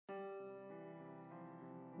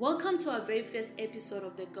Welcome to our very first episode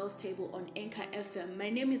of the Girls Table on Anchor FM. My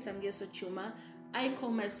name is Samkeliso Tshuma. I call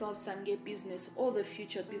myself Samge Business or the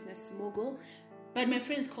Future Business Mogul, but my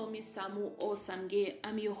friends call me Samu or Samge.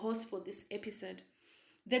 I'm your host for this episode.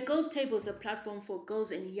 The Girls Table is a platform for girls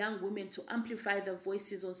and young women to amplify their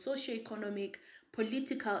voices on socio-economic,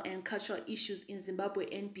 political, and cultural issues in Zimbabwe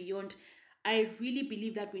and beyond. I really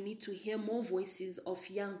believe that we need to hear more voices of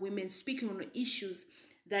young women speaking on issues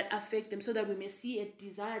that affect them so that we may see a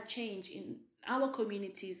desired change in our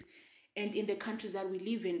communities and in the countries that we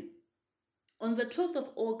live in. On the 12th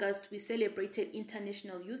of August, we celebrated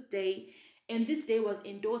International Youth Day, and this day was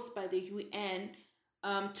endorsed by the UN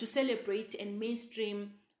to celebrate and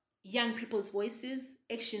mainstream young people's voices,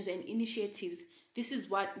 actions, and initiatives. This is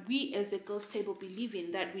what we as the Girls Table believe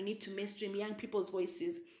in, that we need to mainstream young people's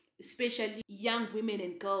voices, especially young women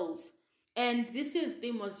and girls. And this year's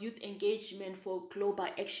theme was youth engagement for global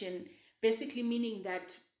action, basically meaning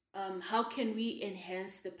that how can we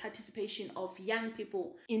enhance the participation of young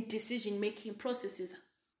people in decision-making processes?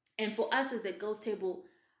 And for us as the Girls Table,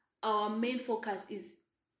 our main focus is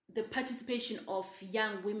the participation of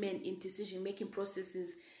young women in decision-making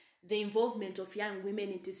processes, the involvement of young women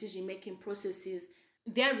in decision-making processes,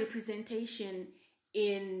 their representation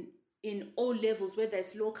in all levels, whether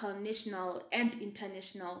it's local, national, and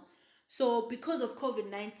international. So because of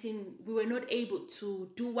COVID-19, we were not able to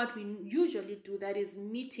do what we usually do, that is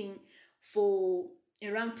meeting for a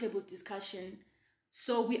roundtable discussion.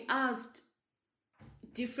 So we asked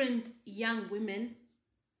different young women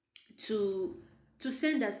to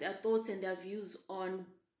send us their thoughts and their views on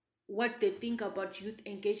what they think about youth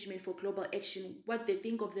engagement for global action, what they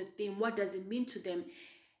think of the theme, what does it mean to them,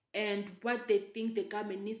 and what they think the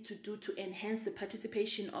government needs to do to enhance the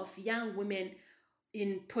participation of young women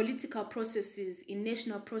in political processes, in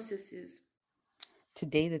national processes.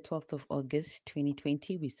 Today, the 12th of August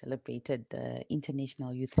 2020, we celebrated the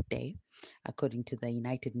International Youth Day according to the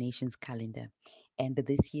United Nations calendar. And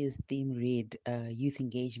this year's theme read Youth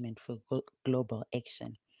Engagement for Global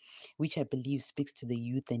Action, which I believe speaks to the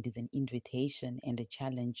youth and is an invitation and a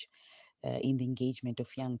challenge in the engagement of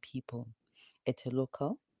young people at a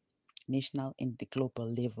local, national, and the global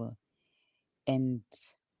level. And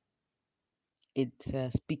it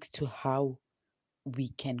speaks to how we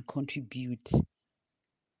can contribute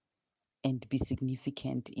and be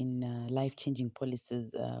significant in life-changing policies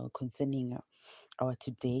concerning our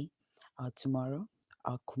today, our tomorrow,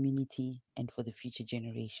 our community, and for the future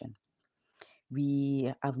generation.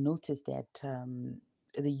 We have noticed that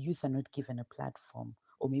the youth are not given a platform,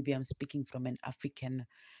 or maybe I'm speaking from an African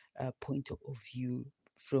point of view,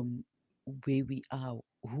 from where we are,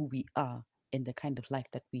 who we are, and the kind of life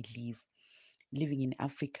that we live. Living in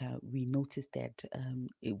Africa, we notice that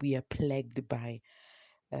we are plagued by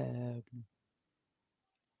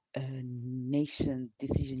nation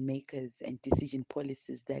decision makers and decision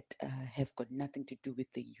policies that have got nothing to do with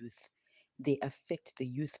the youth. They affect the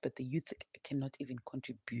youth, but the youth cannot even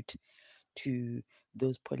contribute to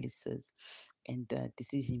those policies and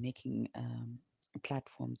decision making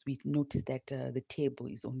platforms. We notice that the table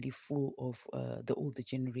is only full of the older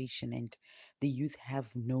generation, and the youth have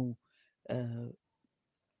no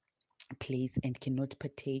place and cannot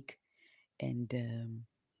partake and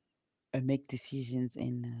make decisions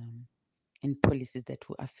in policies that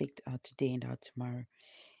will affect our today and our tomorrow.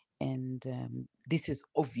 And this is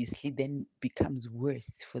obviously then becomes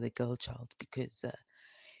worse for the girl child because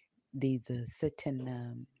there's a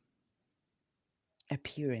certain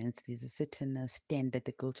appearance, there's a certain stand that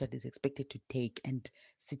the girl child is expected to take, and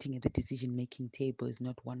sitting at the decision making table is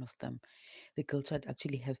not one of them. The girl child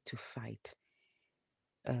actually has to fight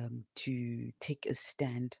to take a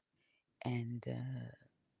stand and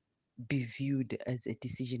be viewed as a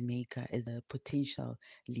decision maker, as a potential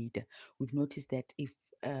leader. We've noticed that if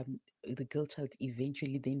the girl child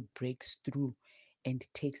eventually then breaks through and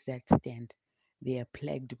takes that stand, they are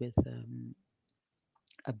plagued with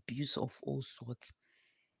abuse of all sorts.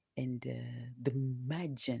 And the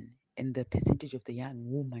margin and the percentage of the young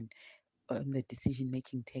woman on the decision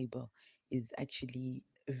making table is actually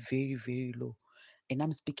very, very low. And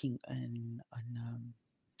I'm speaking on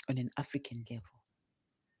an African level,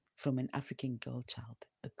 from an African girl child,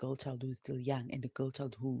 a girl child who is still young, and a girl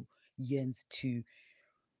child who yearns to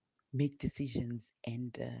make decisions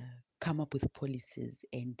and come up with policies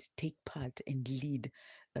and take part and lead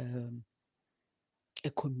a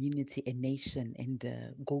community, a nation, and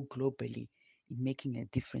go globally in making a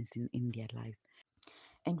difference in their lives.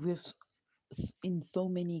 And we've in so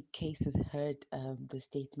many cases heard the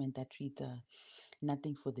statement that reads,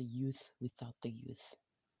 nothing for the youth without the youth.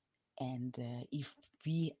 And if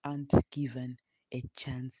we aren't given a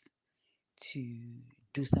chance to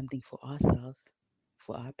do something for ourselves,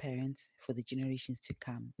 for our parents, for the generations to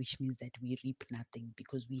come, which means that we reap nothing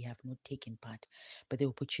because we have not taken part. But the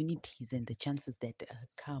opportunities and the chances that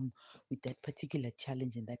come with that particular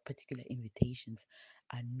challenge and that particular invitations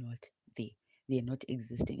are not there. They are not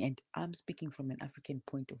existing. And I'm speaking from an African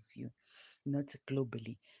point of view, not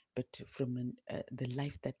globally, but from the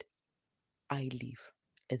life that I live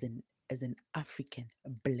as an African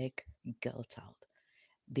black girl child.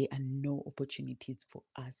 There are no opportunities for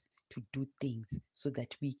us to do things so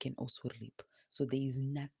that we can also reap. So there is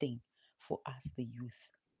nothing for us, the youth,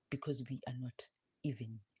 because we are not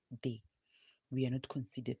even there. We are not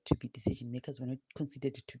considered to be decision makers. We're not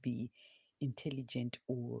considered to be intelligent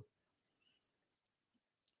or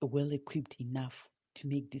well equipped enough to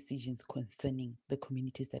make decisions concerning the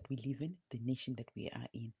communities that we live in, the nation that we are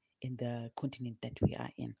in the continent that we are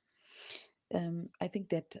in. I think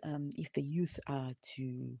that if the youth are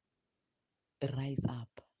to rise up,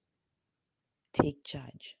 take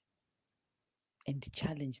charge, and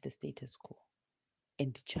challenge the status quo,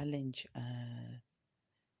 and challenge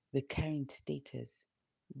the current status,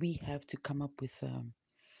 we have to come up with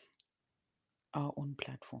our own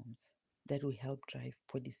platforms that will help drive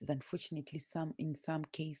policies. Unfortunately, in some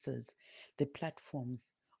cases, the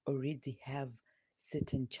platforms already have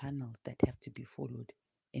certain channels that have to be followed.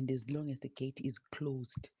 And as long as the gate is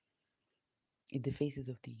closed in the faces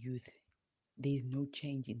of the youth, there is no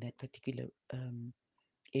change in that particular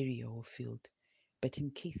area or field. But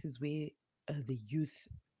in cases where the youth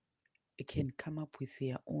can come up with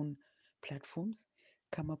their own platforms,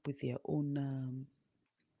 come up with their own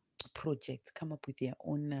projects, come up with their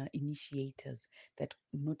own initiators that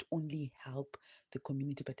not only help the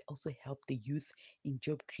community but also help the youth in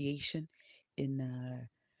job creation, in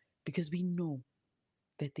because we know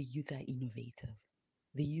that the youth are innovative.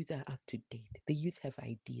 The youth are up to date. The youth have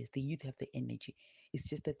ideas. The youth have the energy. It's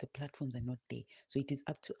just that the platforms are not there. So it is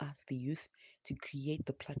up to us, the youth, to create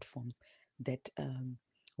the platforms that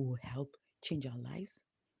will help change our lives,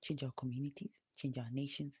 change our communities, change our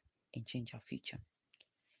nations, and change our future.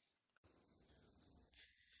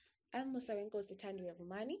 I'm Musawenkosi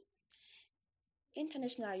Vumani.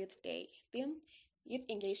 International Youth Day. Theme: Youth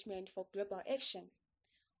Engagement for Global Action.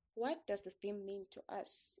 What does this theme mean to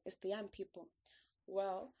us as the young people?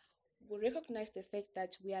 Well, we recognize the fact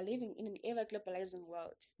that we are living in an ever-globalizing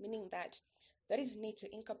world, meaning that there is need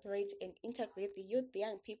to incorporate and integrate the youth, the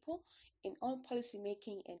young people, in all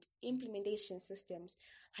policymaking and implementation systems,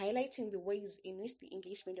 highlighting the ways in which the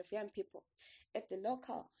engagement of young people at the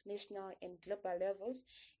local, national, and global levels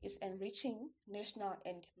is enriching national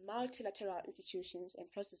and multilateral institutions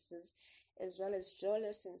and processes, as well as draw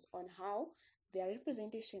lessons on how their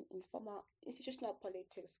representation in formal institutional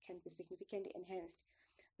politics can be significantly enhanced.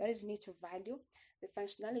 There is need to value the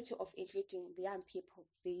functionality of including the young people,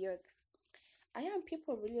 the youth. Are young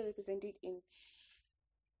people really represented in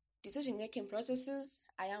decision-making processes?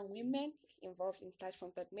 Are young women involved in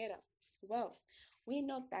platforms that matter? Well, we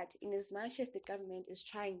know that in as much as the government is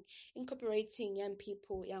trying incorporating young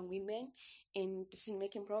people, young women in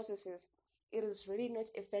decision-making processes, it is really not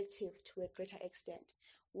effective to a greater extent.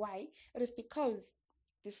 Why? It is because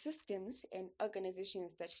the systems and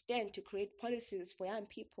organizations that stand to create policies for young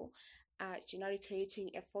people are generally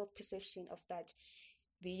creating a false perception of that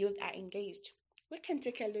the youth are engaged. We can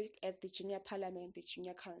take a look at the junior parliament, the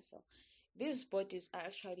junior council. These bodies are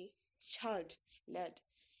actually child-led,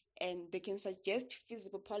 and they can suggest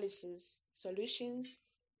feasible policies, solutions,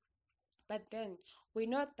 but then we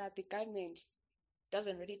know that the government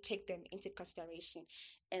doesn't really take them into consideration,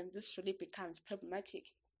 and this really becomes problematic.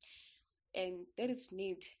 And there is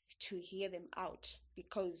need to hear them out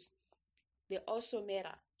because they also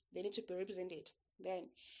matter. They need to be represented. Then,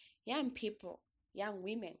 young people, young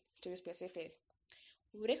women to be specific,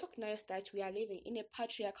 we recognize that we are living in a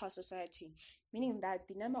patriarchal society, meaning that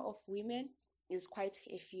the number of women is quite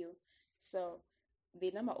a few. So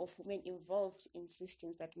the number of women involved in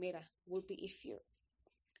systems that matter will be a few.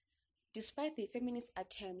 Despite the feminist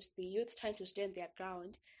attempts, the youth trying to stand their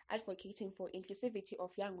ground, advocating for inclusivity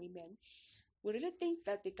of young women, we really think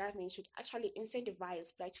that the government should actually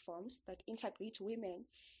incentivize platforms that integrate women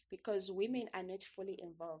because women are not fully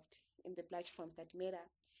involved in the platforms that matter.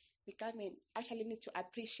 The government actually needs to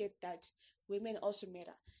appreciate that women also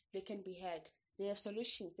matter. They can be heard. They have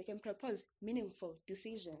solutions. They can propose meaningful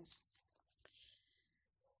decisions.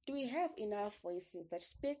 Do we have enough voices that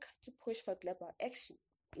speak to push for global action?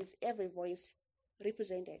 Is every voice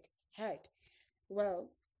represented, heard?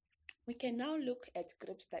 Well, we can now look at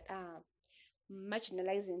groups that are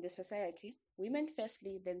marginalizing the society, women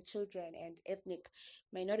firstly, then children and ethnic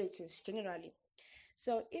minorities generally.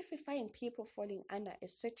 So if we find people falling under a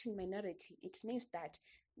certain minority, it means that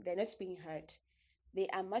they're not being heard. They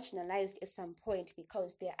are marginalized at some point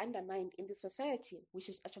because they are undermined in the society, which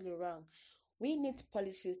is actually wrong. We need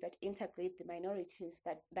policies that integrate the minorities,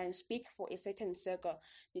 that then speak for a certain circle,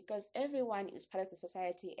 because everyone is part of the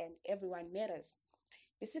society and everyone matters.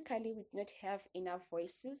 Basically, we do not have enough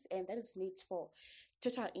voices, and that is need for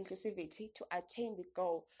total inclusivity to attain the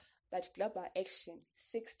goal that global action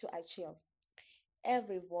seeks to achieve.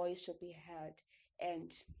 Every voice should be heard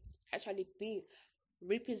and actually be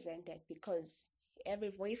represented, because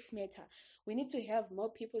every voice matter. We need to have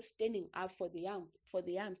more people standing up for the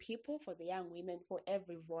young people, for the young women, for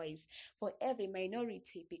every voice, for every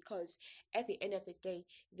minority, because at the end of the day,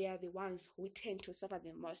 they are the ones who tend to suffer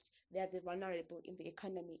the most. They are the vulnerable in the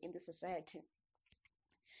economy, in the society.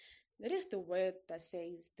 That is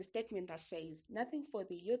the statement that says, nothing for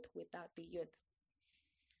the youth without the youth.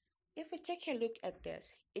 If we take a look at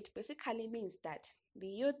this, it basically means that the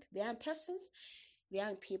youth, the young persons, the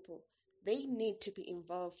young people, they need to be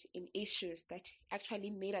involved in issues that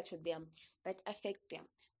actually matter to them, that affect them,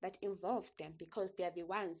 that involve them, because they are the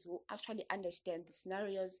ones who actually understand the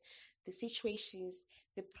scenarios, the situations,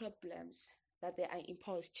 the problems that they are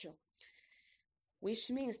imposed to. Which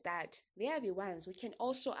means that they are the ones who can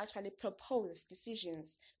also actually propose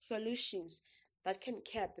decisions, solutions that can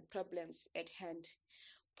curb the problems at hand.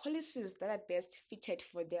 Policies that are best fitted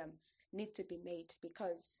for them need to be made,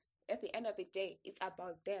 because at the end of the day, it's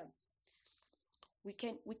about them. We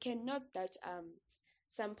can note that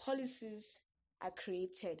some policies are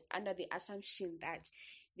created under the assumption that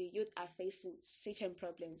the youth are facing certain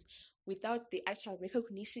problems without the actual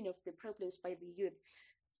recognition of the problems by the youth.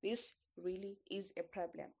 This really is a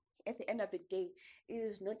problem. At the end of the day, it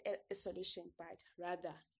is not a solution, but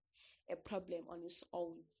rather a problem on its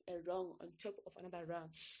own, a wrong on top of another wrong.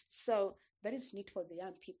 So that is need for the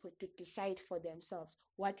young people to decide for themselves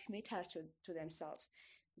what matters to themselves.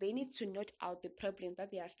 They need to note out the problem that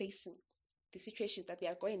they are facing, the situations that they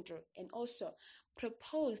are going through, and also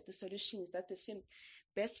propose the solutions that they seem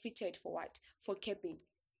best fitted for what? For curbing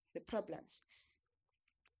the problems.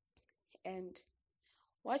 And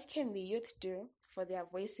what can the youth do for their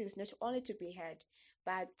voices not only to be heard,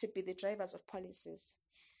 but to be the drivers of policies?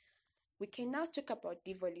 We can now talk about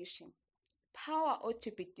devolution. Power ought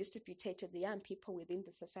to be distributed to the young people within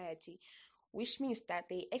the society, which means that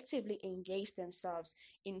they actively engage themselves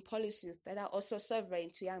in policies that are also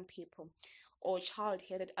sovereign to young people, or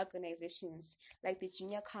child-headed organizations like the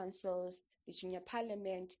junior councils, the junior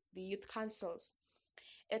parliament, the youth councils.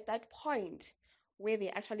 At that point, where they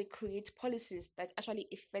actually create policies that actually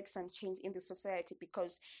effect some change in the society,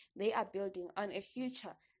 because they are building on a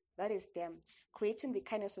future that is them, creating the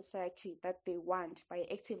kind of society that they want by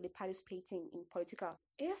actively participating in political.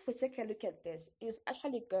 If we take a look at this, it's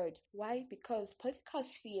actually good. Why? Because political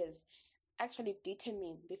spheres actually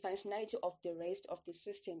determine the functionality of the rest of the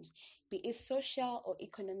systems, be it social or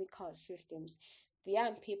economical systems. The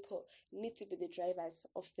young people need to be the drivers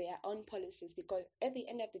of their own policies, because at the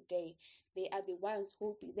end of the day, they are the ones who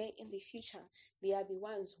will be there in the future. They are the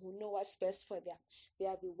ones who know what's best for them. They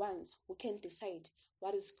are the ones who can decide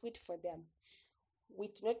what is good for them. We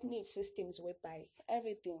do not need systems whereby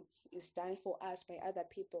everything is done for us by other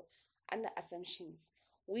people under assumptions.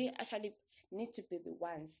 We actually need to be the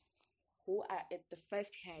ones who are at the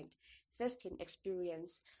first-hand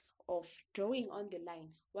experience of drawing on the line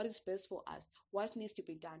what is best for us, what needs to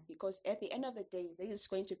be done, because at the end of the day, there is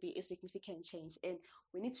going to be a significant change, and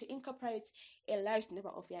we need to incorporate a large number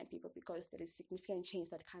of young people, because there is significant change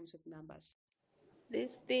that comes with numbers.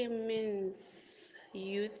 This theme means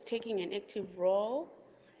youth taking an active role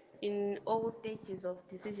in all stages of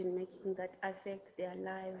decision making that affect their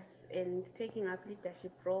lives, and taking up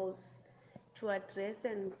leadership roles to address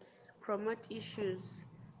and promote issues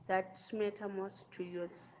that matter most to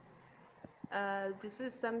youths. This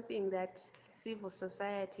is something that civil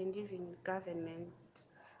society and even government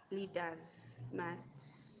leaders must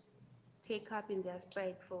take up in their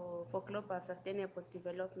stride for global sustainable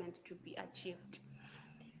development to be achieved.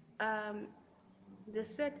 Um, the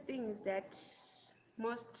sad thing is that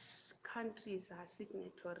most countries are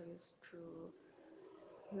signatories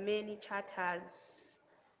to many charters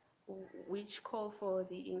which call for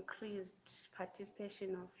the increased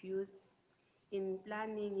participation of youth in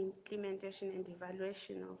planning, implementation, and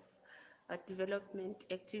evaluation of development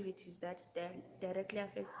activities that directly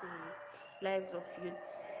affect the lives of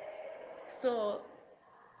youths. So,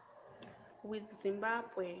 with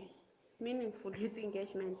Zimbabwe, meaningful youth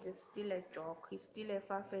engagement is still a joke, it's still a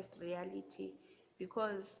far-fetched reality,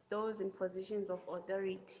 because those in positions of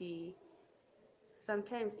authority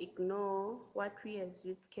sometimes ignore what we as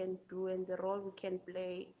youths can do and the role we can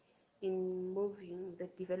play in moving the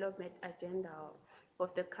development agenda of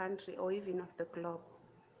the country or even of the globe.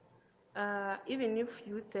 Even if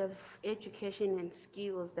youth have education and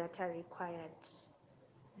skills that are required,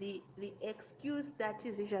 the excuse that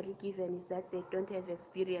is usually given is that they don't have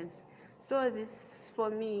experience. So this, for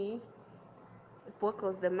me,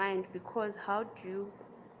 boggles the mind, because how do you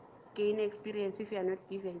gain experience if you are not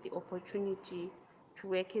given the opportunity to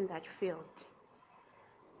work in that field?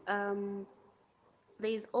 Um,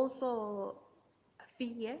 there is also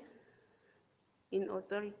fear in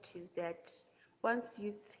authorities that once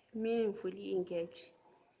youth meaningfully engage,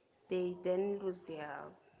 they then lose their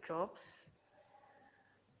jobs.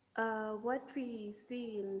 What we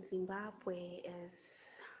see in Zimbabwe as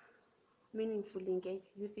meaningful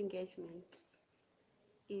youth engagement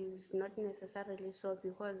is not necessarily so,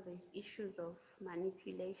 because there's issues of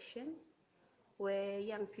manipulation where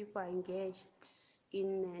young people are engaged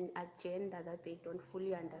in an agenda that they don't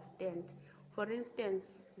fully understand. For instance,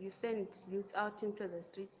 you send youth out into the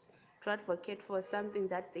streets to advocate for something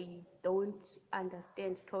that they don't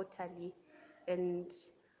understand totally and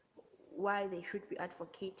why they should be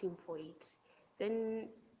advocating for it. Then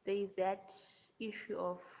there is that issue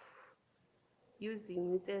of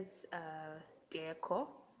using it as a decor,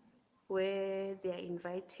 where they are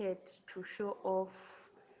invited to show off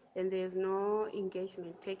and there's no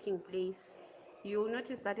engagement taking place. You'll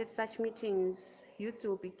notice that at such meetings, youth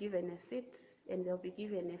will be given a seat and they'll be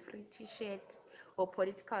given a free t-shirt or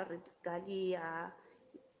political regalia,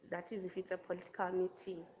 that is if it's a political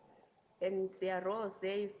meeting. And their roles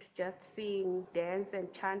there is to just sing, dance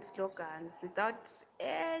and chant slogans without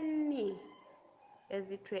any,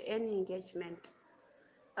 as it were, any engagement.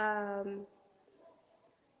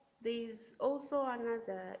 There's also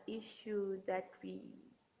another issue that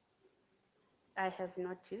I have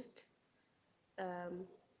noticed,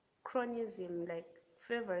 chronism, like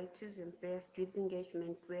favoritism-based youth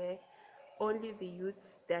engagement, where only the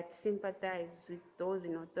youths that sympathize with those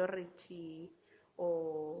in authority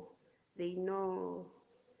or they know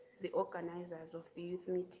the organizers of the youth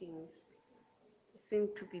meetings seem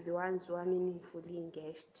to be the ones who are meaningfully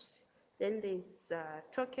engaged. Then there's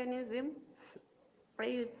tokenism, where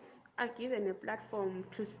youths are given a platform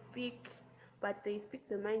to speak, but they speak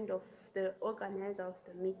the mind of the organizer of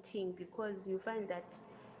the meeting, because you find that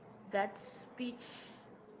that speech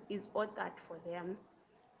is authored for them.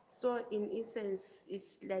 So in essence,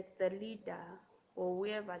 it's like the leader or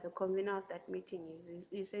whoever the convener of that meeting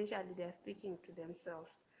is essentially they're speaking to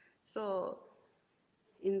themselves. So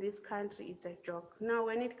in this country, it's a joke. Now,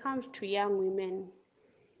 when it comes to young women,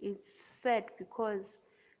 it's sad, because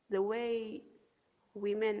the way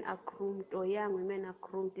women are groomed, or young women are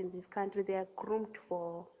groomed in this country, they are groomed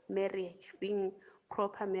for marriage, being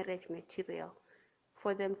proper marriage material.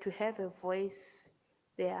 For them to have a voice,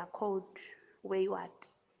 they are called wayward.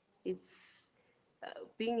 It's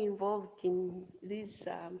being involved in these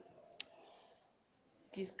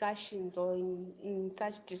discussions or in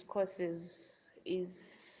such discourses is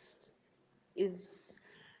is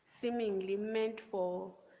seemingly meant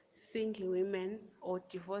for single women or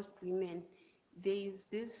divorced women. There is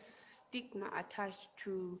this stigma attached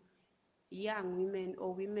to young women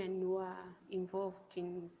or women who are involved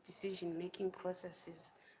in decision-making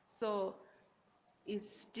processes. So we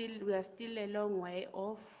are still a long way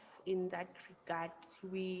off in that regard.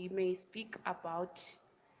 We may speak about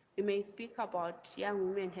young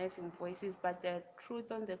women having voices, but the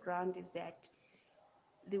truth on the ground is that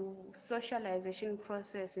the socialization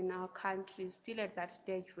process in our country is still at that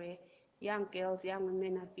stage where young girls, young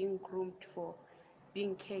women are being groomed for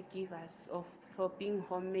being caregivers, for being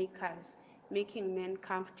homemakers, making men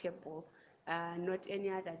comfortable, not any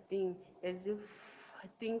other thing, as if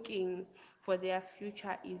thinking for their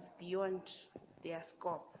future is beyond their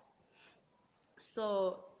scope.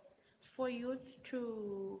 So for youth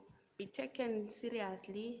to be taken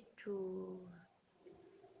seriously, to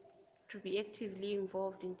be actively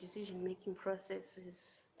involved in decision-making processes,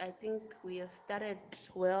 I think we have started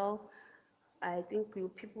well. I think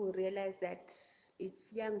people realize that it's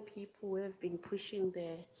young people who have been pushing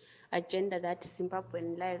the agenda that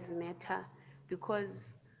Zimbabwean lives matter, because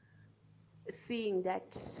seeing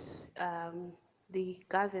that the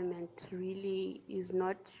government really is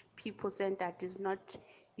not people-centered, is not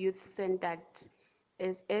youth-centered,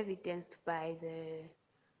 as evidenced by the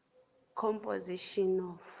composition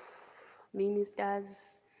of ministers,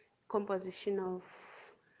 composition of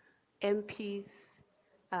MPs.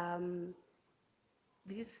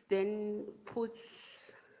 This then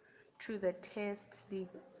puts to the test the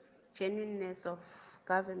genuineness of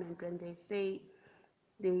government when they say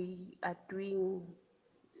they are doing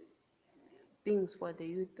things for the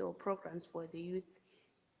youth or programs for the youth.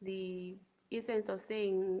 The essence of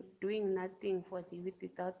saying doing nothing for the youth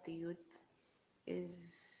without the youth is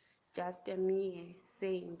just a mere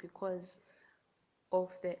saying because of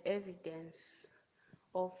the evidence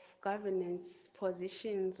of governance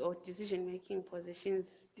positions or decision making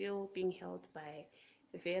positions still being held by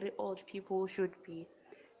very old people who should be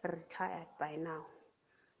retired by now.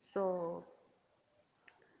 So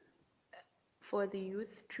for the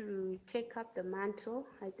youth to take up the mantle,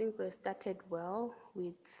 I think we started well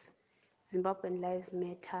with Zimbabwean Lives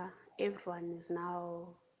Matter. Everyone is now,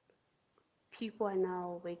 people are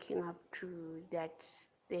now waking up to that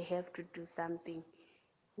they have to do something.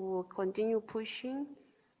 We will continue pushing.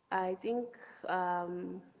 I think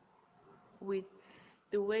with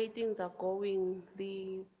the way things are going,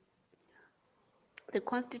 the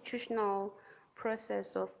constitutional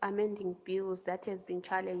process of amending bills that has been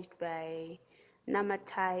challenged by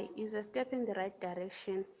Namatai is a step in the right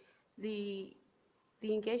direction. The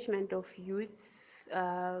the engagement of youth,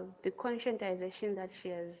 the conscientization that she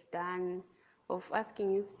has done of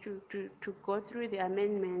asking youth to go through the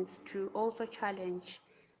amendments, to also challenge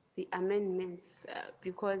the amendments,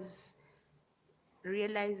 because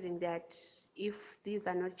realizing that if these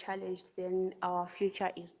are not challenged, then our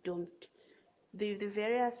future is doomed. The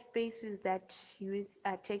various spaces that youth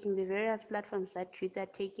are taking, the various platforms that youth are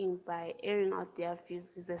taking by airing out their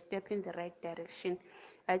views is a step in the right direction.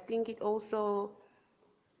 I think it also,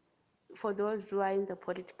 for those who are in the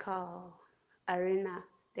political arena,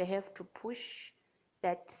 they have to push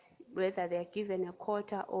that, whether they're given a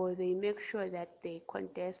quota or they make sure that they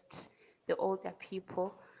contest the older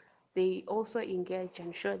people, they also engage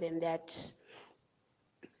and show them that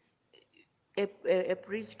a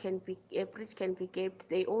bridge can be gaped.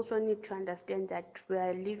 They also need to understand that we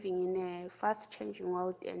are living in a fast changing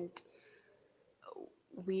world and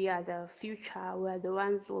we are the future. We are the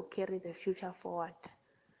ones who will carry the future forward.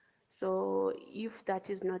 So if that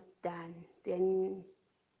is not done, then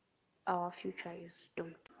our future is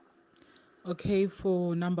doomed. Okay,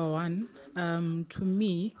 for number one, to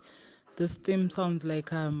me, this theme sounds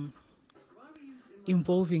like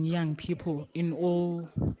involving young people in all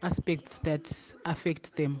aspects that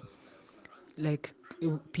affect them, like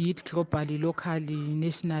be it globally, locally,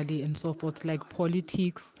 nationally, and so forth, like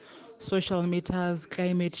politics, social matters,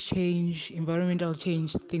 climate change, environmental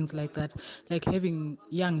change, things like that. Like having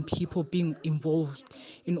young people being involved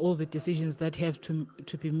in all the decisions that have to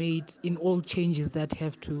be made, in all changes that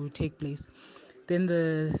have to take place. Then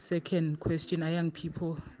the second question, are young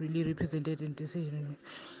people really represented in decision?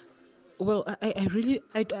 Well,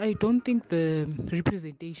 I don't think the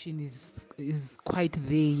representation is quite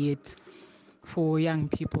there yet for young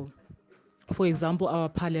people. For example, our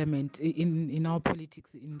parliament, in our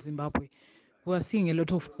politics in Zimbabwe, we are seeing a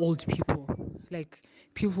lot of old people, like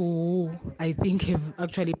people who I think have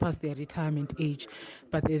actually passed their retirement age,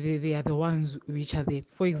 but they are the ones which are there.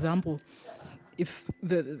 For example, if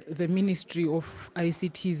the Ministry of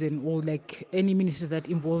ICTs and all, like any ministry that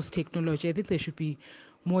involves technology, I think there should be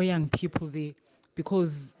more young people there,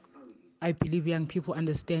 because I believe young people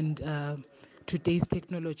understand today's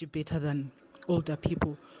technology better than older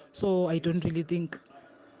people. So I don't really think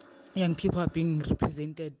young people are being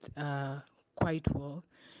represented quite well.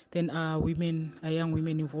 Then are young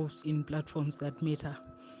women involved in platforms that matter?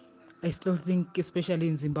 I still think, especially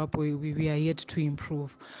in Zimbabwe, we are yet to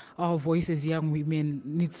improve. Our voice as young women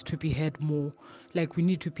needs to be heard more. Like, we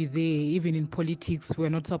need to be there. Even in politics, we're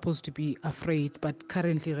not supposed to be afraid. But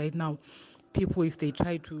currently, right now, people, if they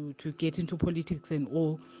try to get into politics and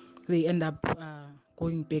all, they end up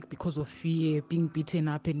going back because of fear, being beaten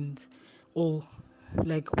up and all,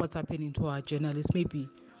 like what's happening to our journalists. Maybe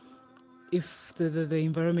if the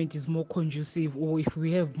environment is more conducive, or if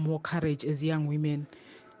we have more courage as young women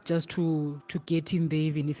just to get in there,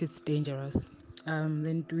 even if it's dangerous,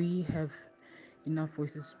 then do we have enough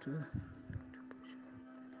voices to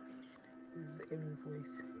push every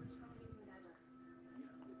voice?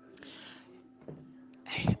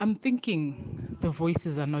 I'm thinking the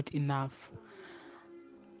voices are not enough.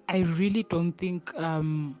 I really don't think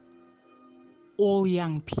all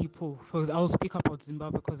young people, because I'll speak about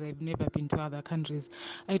Zimbabwe because I've never been to other countries.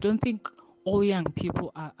 I don't think all young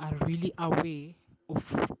people are really aware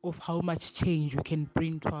of how much change we can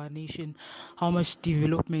bring to our nation, how much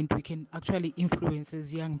development we can actually influence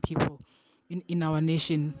as young people in our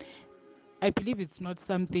nation. I believe it's not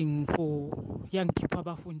something for young people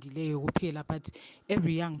abafundileyo kuphela, but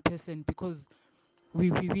every young person, because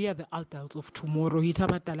we are the adults of tomorrow,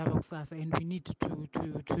 and we need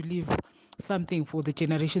to leave something for the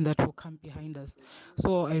generation that will come behind us.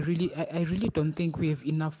 So I really don't think we have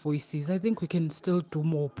enough voices. I think we can still do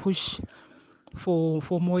more, push for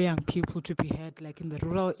more young people to be heard, like in the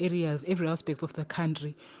rural areas, every aspect of the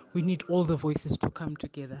country. We need all the voices to come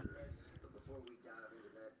together.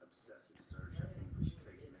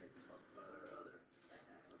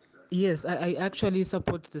 Yes, I actually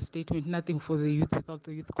support the statement, nothing for the youth without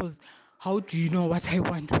the youth, because how do you know what I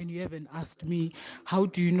want when you haven't asked me? How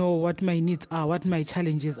do you know what my needs are, what my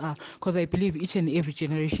challenges are? Because I believe each and every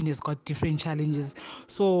generation has got different challenges.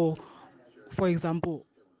 So, for example,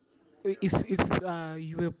 if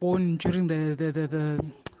you were born during the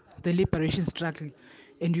liberation struggle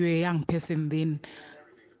and you're a young person, then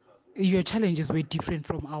your challenges were different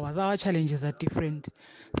from ours. Our challenges are different.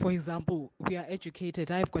 For example, we are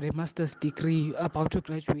educated. I've got a master's degree, about to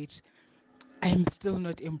graduate. I'm still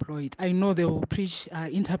not employed. I know they will preach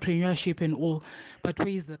entrepreneurship and all, but where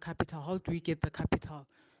is the capital? How do we get the capital?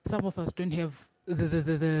 Some of us don't have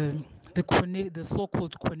the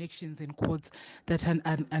so-called connections and codes that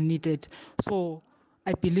are needed. So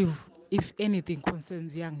I believe if anything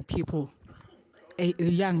concerns young people,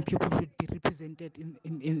 young people should be represented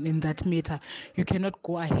in that matter. You cannot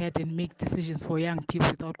go ahead and make decisions for young people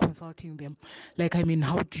without consulting them. Like, I mean,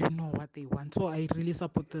 how do you know what they want? So I really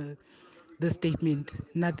support the statement,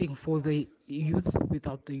 nothing for the youth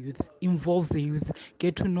without the youth. Involve the youth,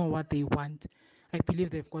 get to know what they want. I believe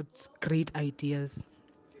they've got great ideas.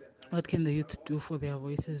 What can the youth do for their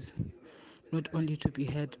voices? Not only to be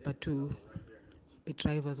heard, but to be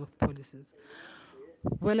drivers of policies.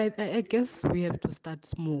 Well, I guess we have to start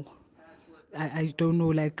small. I don't know,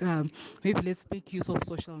 like maybe let's make use of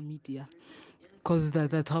social media, because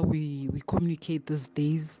that's how we communicate these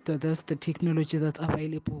days. That's the technology that's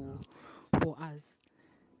available for us.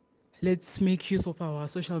 Let's make use of our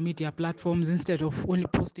social media platforms instead of only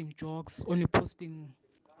posting jokes, only posting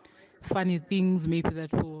funny things, maybe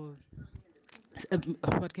that will,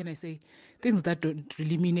 what can I say, things that don't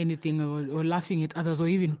really mean anything, or laughing at others, or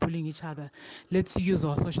even bullying each other. Let's use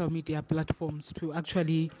our social media platforms to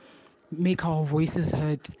actually make our voices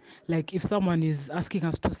heard. Like if someone is asking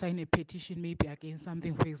us to sign a petition, maybe against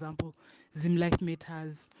something, for example, Zim Life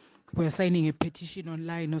Matters, we're signing a petition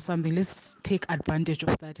online or something. Let's take advantage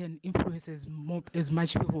of that and influence as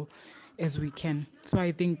much people as we can. So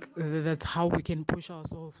I think that's how we can push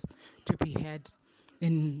ourselves to be heard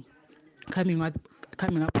in coming up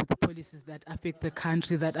coming up with policies that affect the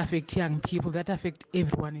country, that affect young people, that affect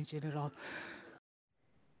everyone in general.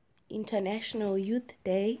 International Youth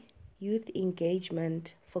Day, Youth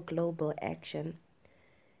Engagement for Global Action.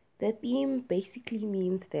 The theme basically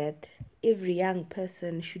means that every young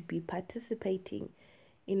person should be participating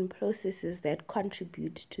in processes that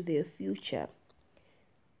contribute to their future.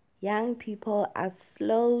 Young people are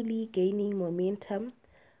slowly gaining momentum,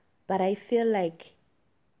 but I feel like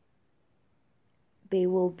they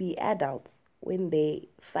will be adults when they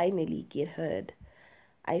finally get heard.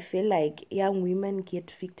 I feel like young women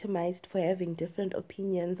get victimized for having different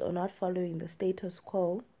opinions or not following the status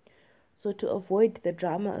quo. So, to avoid the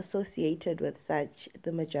drama associated with such,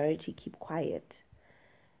 the majority keep quiet.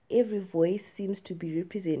 Every voice seems to be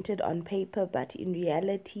represented on paper, but in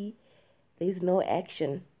reality, there's no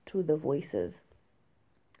action to the voices.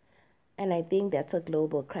 And I think that's a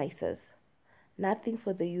global crisis. Nothing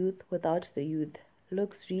for the youth without the youth.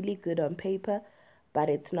 Looks really good on paper, but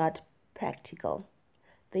it's not practical.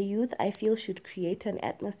 The youth, I feel, should create an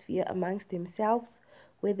atmosphere amongst themselves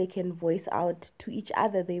where they can voice out to each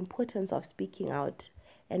other the importance of speaking out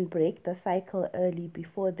and break the cycle early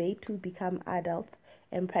before they too become adults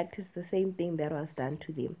and practice the same thing that was done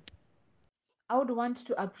to them. I would want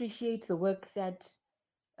to appreciate the work that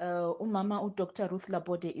Umama Dr. Ruth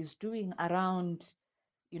Labode is doing around,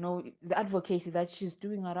 the advocacy that she's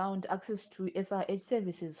doing around access to SRH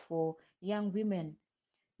services for young women.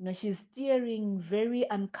 She's steering very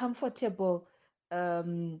uncomfortable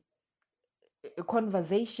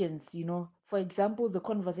conversations, for example, the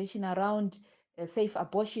conversation around safe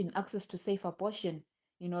abortion, access to safe abortion.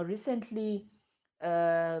 Recently,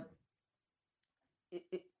 uh,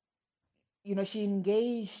 she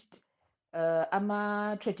engaged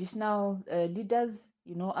ama traditional leaders,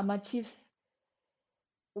 ama chiefs,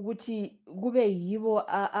 ukuthi kube yibo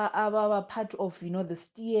ababa part of, the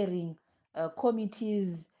steering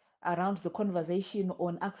committees around the conversation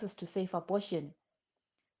on access to safe abortion.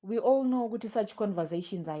 We all know ukuthi such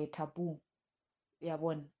conversations are a taboo.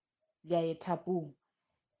 Yabona, they are a taboo.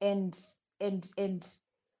 And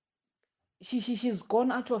she's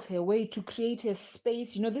gone out of her way to create a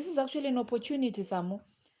space. This is actually an opportunity, Samu,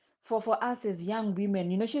 for us as young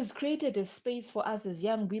women. She's created a space for us as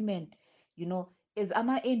young women, as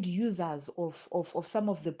ama end users of some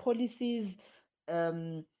of the policies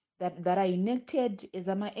um, that are enacted, as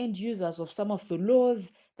ama end users of some of the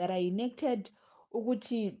laws that are enacted.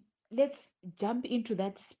 Ukuthi, let's jump into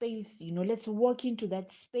that space, let's walk into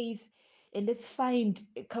that space, and let's find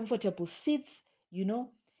comfortable seats,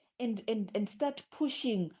 and start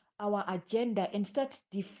pushing our agenda and start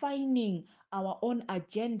defining our own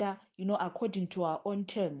agenda, according to our own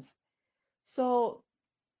terms. So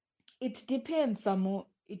it depends, Samo.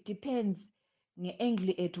 It depends the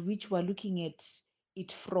angle at which we're looking at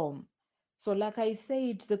it from. So like I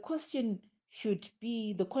said, the question should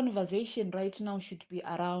be, the conversation right now should be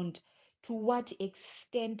around, to what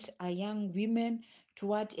extent are young women, to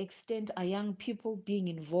what extent are young people being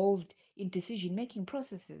involved in decision-making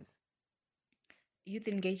processes? Youth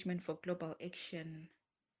engagement for global action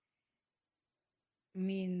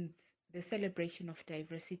means the celebration of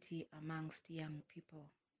diversity amongst young people.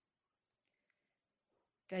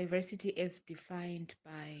 Diversity is defined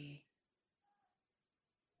by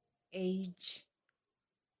age,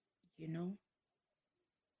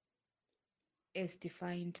 is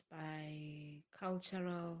defined by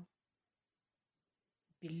cultural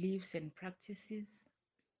beliefs and practices,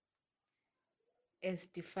 is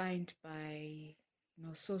defined by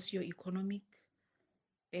socio-economic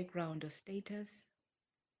background or status.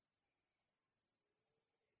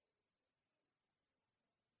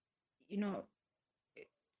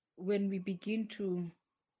 When we begin to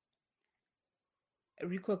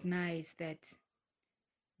recognize that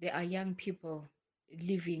there are young people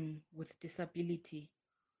living with disability,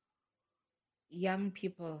 young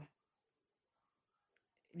people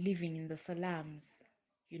living in the slums,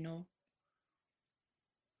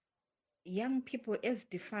 young people as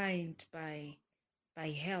defined by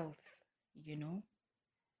health,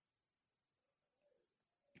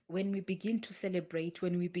 when we begin to celebrate,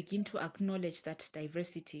 when we begin to acknowledge that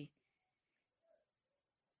diversity,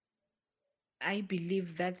 I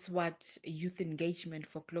believe that's what youth engagement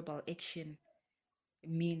for global action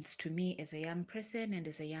means to me as a young person and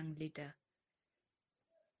as a young leader.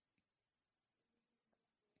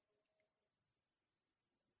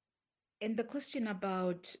 And the question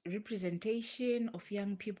about representation of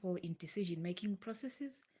young people in decision-making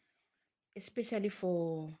processes, especially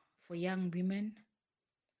for young women,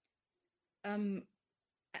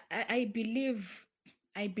 I believe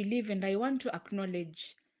and I want to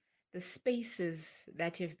acknowledge the spaces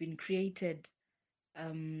that have been created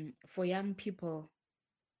for young people,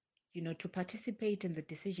 to participate in the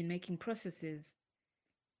decision-making processes.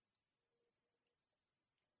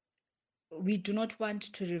 We do not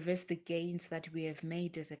want to reverse the gains that we have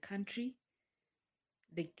made as a country,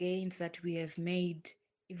 the gains that we have made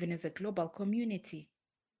even as a global community.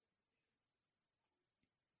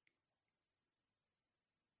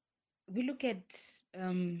 We look at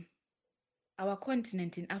our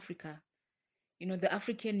continent in Africa. The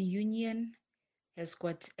African Union has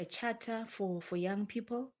got a charter for young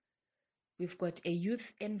people. We've got a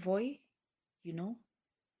youth envoy,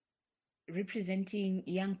 representing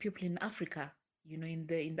young people in Africa, in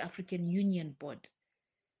the African Union board.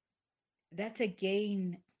 That's a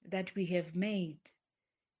gain that we have made,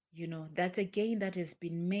 that's a gain that has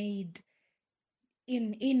been made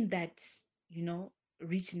in that,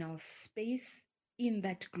 regional space, in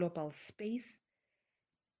that global space.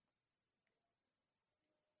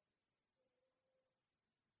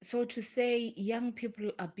 So to say young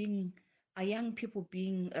people being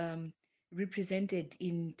represented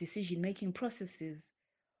in decision-making processes,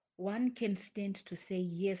 one can stand to say,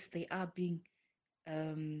 yes, they are being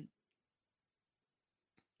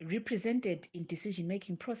represented in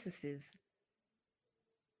decision-making processes.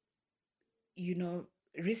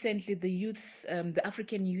 Recently the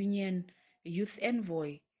African Union youth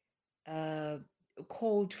envoy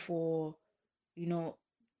called for,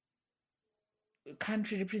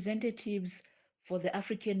 country representatives for the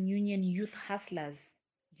African Union youth hustlers.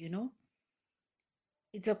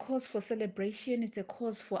 It's a cause for celebration, it's a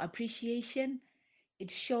cause for appreciation.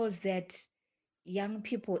 It shows that young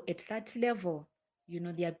people at that level,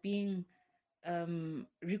 they are being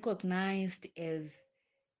recognized as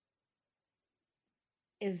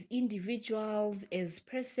individuals, as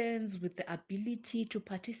persons with the ability to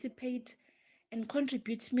participate and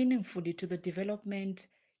contribute meaningfully to the development,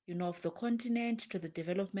 of the continent, to the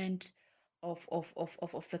development of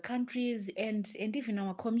the countries and even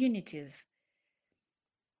our communities.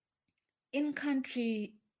 In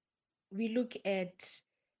country, we look at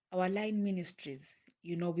our line ministries.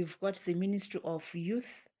 We've got the Ministry of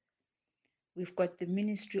Youth, we've got the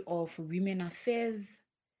Ministry of Women Affairs,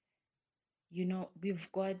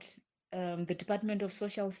 we've got the Department of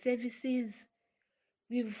Social Services,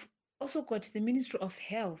 we've also got the Ministry of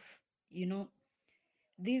Health.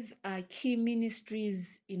 These are key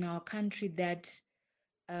ministries in our country that,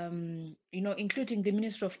 including the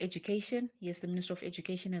Ministry of Education. Yes, the Ministry of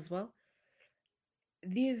Education as well.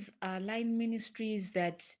 These are line ministries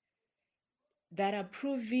that are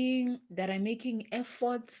making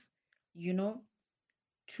efforts,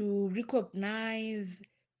 to recognize,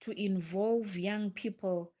 to involve young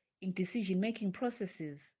people in decision-making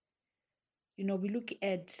processes. We look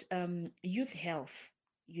at youth health,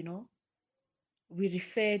 we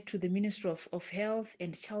refer to the Ministry of Health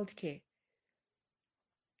and Childcare.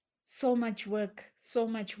 So much work,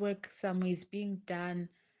 some is being done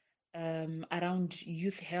around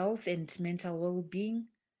youth health and mental well-being,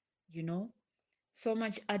 so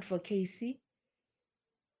much advocacy,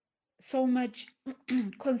 so much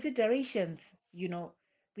considerations.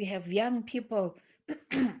 We have young people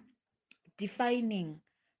defining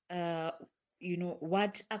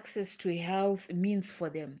what access to health means for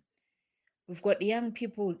them. We've got young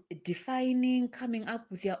people defining, coming up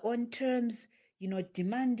with their own terms,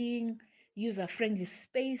 demanding user-friendly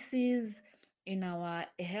spaces in our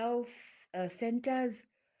health centers.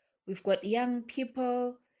 We've got young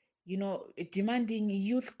people, demanding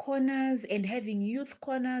youth corners and having youth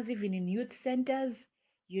corners even in youth centers.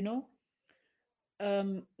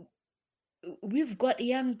 We've got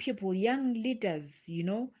young people, young leaders,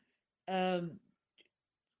 um,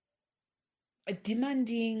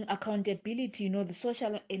 demanding accountability, the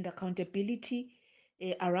social and accountability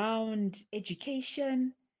around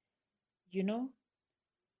education,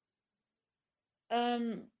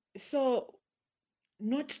 so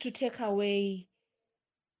not to take away,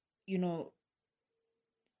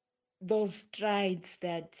 those strides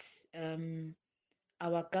that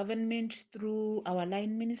our government through our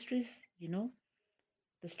line ministries, the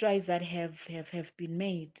strides that have been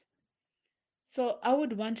made. So I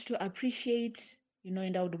would want to appreciate,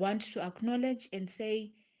 and I would want to acknowledge and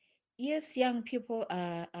say, yes, young people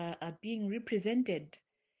are being represented.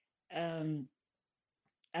 They're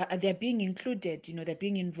being included, they're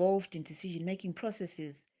being involved in decision-making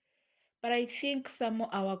processes. But I think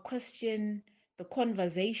our question, the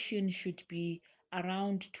conversation should be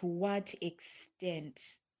around to what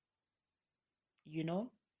extent,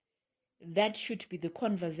 that should be the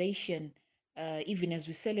conversation, even as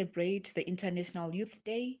we celebrate the International Youth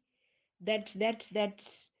Day. That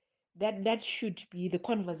should be the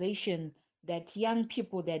conversation that young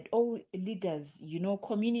people, that all leaders,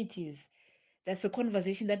 communities, that's a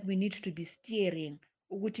conversation that we need to be steering.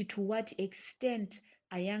 To what extent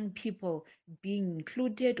are young people being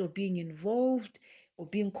included or being involved or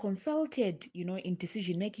being consulted, in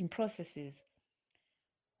decision-making processes?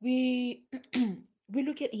 We we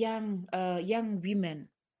look at young women.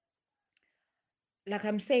 Like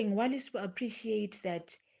I'm saying, while we appreciate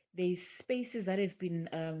that there's spaces that have been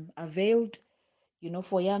availed,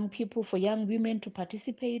 for young people, for young women to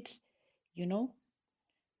participate,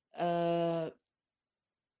 uh,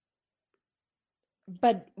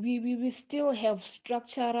 but we still have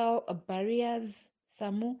structural barriers,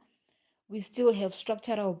 Samu. We still have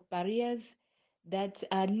structural barriers that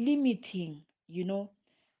are limiting,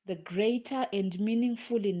 the greater and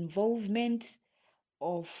meaningful involvement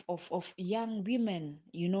of young women,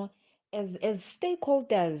 as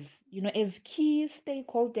stakeholders, as key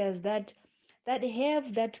stakeholders that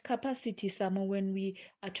have that capacity. Some, when we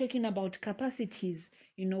are talking about capacities,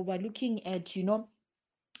 we're looking at,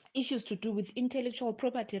 issues to do with intellectual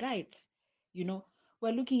property rights,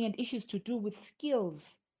 we're looking at issues to do with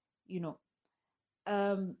skills,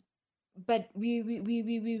 um, but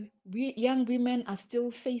we young women are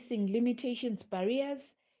still facing limitations,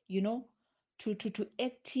 barriers, to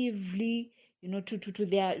actively, to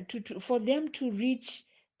their for them to reach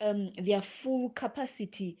their full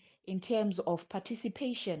capacity in terms of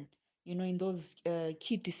participation, in those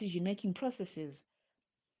key decision making processes.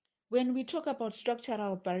 When we talk about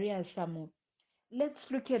structural barriers, Samu, let's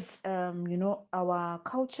look at our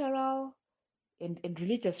cultural and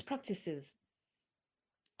religious practices.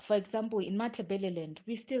 For example, in Matabeleland,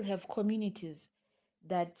 we still have communities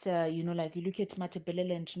that, like you look at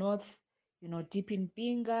Matabeleland North, deep in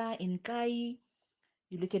Binga, in Kai,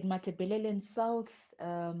 you look at Matabeleland South,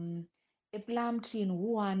 Eplamti in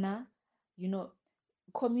Wuana,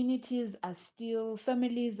 communities are still,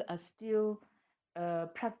 families are still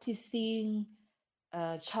practicing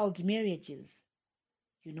child marriages,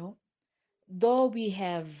 though we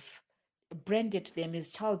have branded them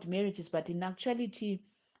as child marriages, but in actuality,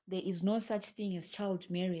 there is no such thing as child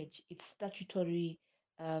marriage. It's statutory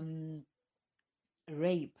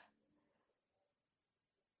rape.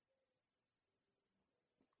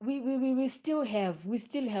 We still have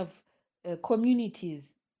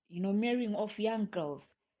communities, marrying off young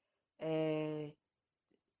girls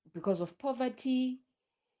because of poverty,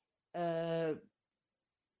 uh,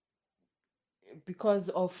 because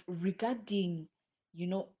of regarding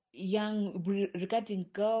regarding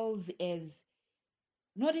girls as,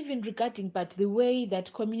 not even regarding, but the way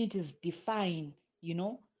that communities define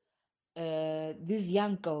these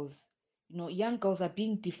young girls. Young girls are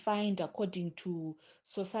being defined according to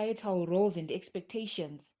societal roles and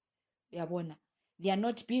expectations. Yabona. They are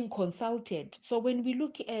not being consulted. So when we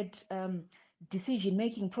look at decision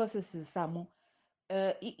making processes, Samo,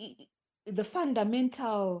 the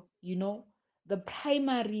fundamental, the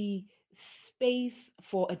primary space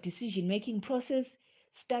for a decision making process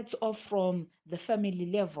starts off from the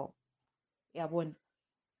family level. Yabona.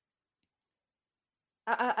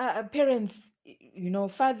 Parents,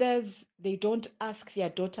 fathers, they don't ask their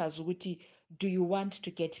daughters, Wuti, do you want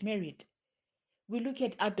to get married? We look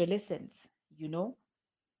at adolescents,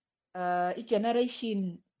 a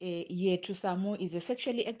generation yethu Samo is a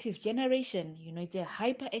sexually active generation. It's a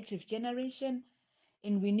hyperactive generation,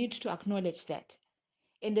 and we need to acknowledge that.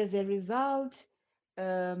 And as a result,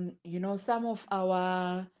 some of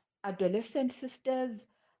our adolescent sisters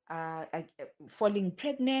are falling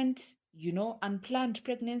pregnant, unplanned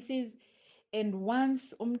pregnancies. And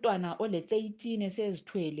once umntwana ole-13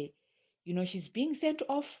 esezithwele, she's being sent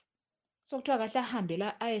off. So kuthiwa kahle ahambe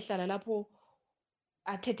la ayehlala lapho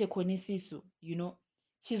athethe khona isisu.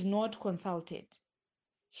 She's not consulted,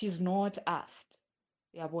 she's not asked.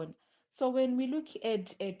 Yabona. So when we look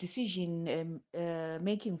at decision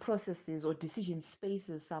making processes or decision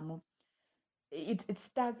spaces, it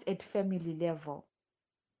starts at family level.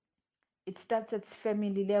 It starts at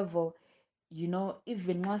family level.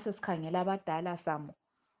 Even nxa sesikhangela abadala Samo,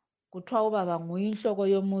 kuthiwa ubaba nguye inhloko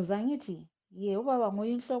yomuzi. Angithi ye, ubaba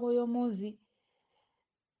nguye inhloko yomuzi,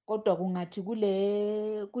 kodwa kungathi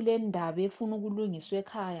kule ndaba efuna ukulungiswa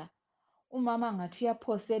ekhaya, umama ngathi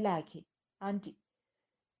uyaphoselakhe, anti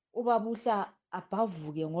ubaba uhla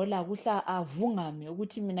abhavuke ngolaka, uhla avungame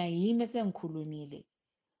ukuthi mina yimi esengikhulumile.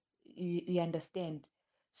 You understand?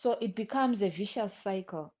 So it becomes a vicious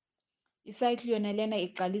cycle. Icycle yona lena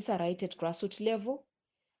iqalisa right at grassroots level.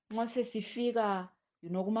 Nxa sesifika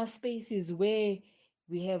kuma spaces where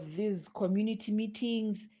we have these community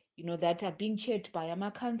meetings that are being chaired by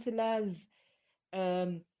ama-councillors,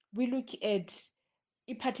 we look at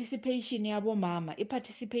participation yabomama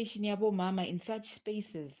in such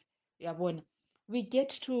spaces. Uyabona, we get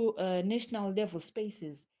to national level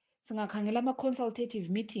spaces, singakhangela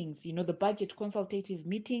ama-consultative meetings, the budget consultative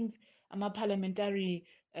meetings, ama-parliamentary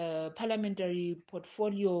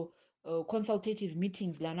portfolio consultative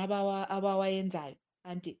meetings lana abawayenzayo.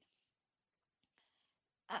 Anti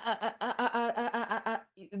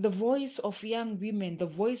the voice of young women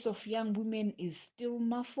is still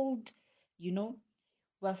muffled.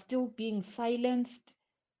 We're still being silenced.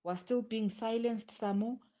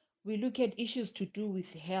 Samo. We look at issues to do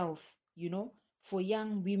with health, for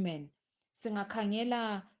young women.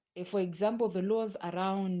 Singakhangela, for example, the laws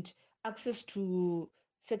around access to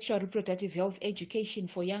sexual reproductive health education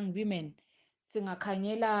for young women.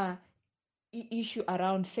 Singakhangela issue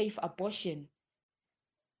around safe abortion.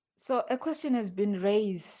 So a question has been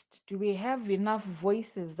raised. Do we have enough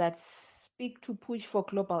voices that speak to push for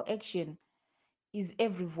global action? Is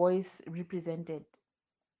every voice represented?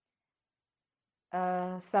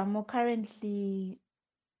 Samo, currently,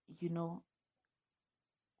 the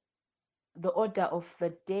order of the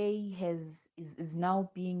day is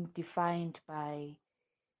now being defined by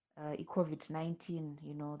COVID-19,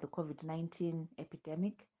 the COVID-19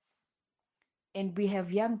 epidemic. And we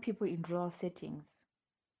have young people in rural settings,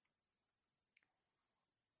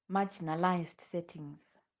 marginalized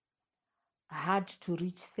settings, hard to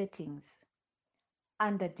reach settings,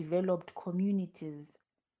 underdeveloped communities,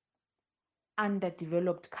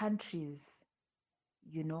 underdeveloped countries,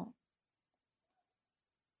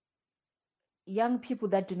 young people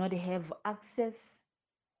that do not have access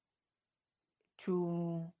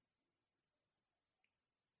to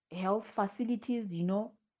health facilities.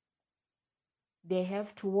 They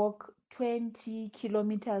have to walk 20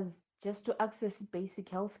 kilometers just to access basic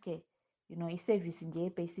healthcare, a service in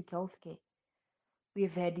basic healthcare.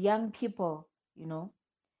 We've had young people,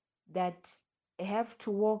 that have to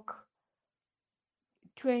walk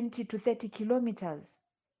 20 to 30 kilometers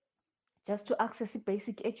just to access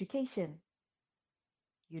basic education.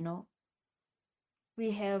 We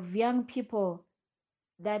have young people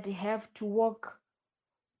that have to walk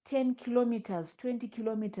 10 kilometers, 20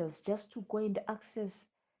 kilometers just to go and access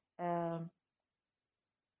um,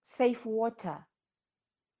 safe water.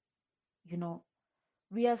 You know,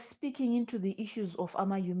 we are speaking into the issues of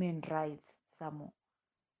our human rights, Samo.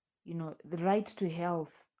 You know, the right to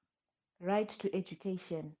health, right to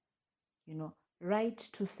education, you know, right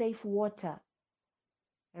to safe water,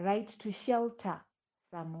 right to shelter,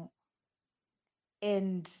 Samo.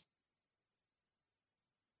 And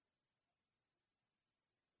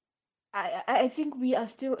I think we are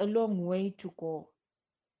still a long way to go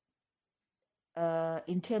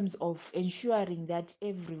in terms of ensuring that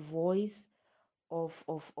every voice of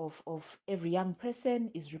every young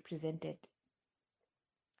person is represented.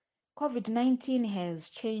 COVID-19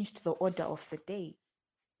 has changed the order of the day,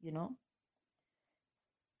 you know.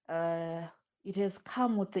 It has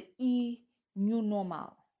come with the new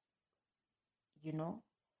normal, you know.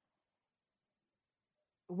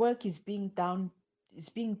 Work is being done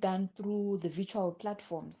through the virtual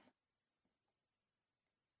platforms.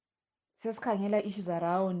 Sesikhangela issues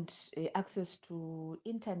around access to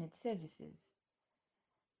internet services,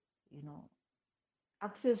 you know,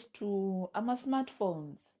 access to our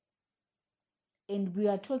smartphones. And we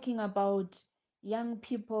are talking about young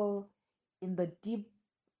people in the deep,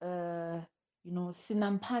 Sinampande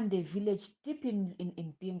village, deep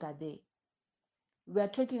in Binga there. We are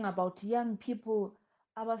talking about young people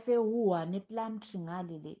abasehuwa neplum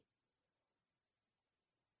tringalile.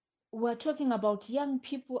 We're talking about young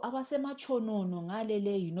people abasemachonono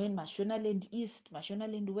ngalele, you know, in Mashonaland East,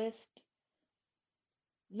 Mashonaland West.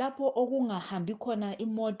 Lapho okungahambi khona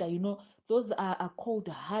imoda, you know, those are called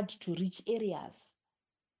hard to reach areas.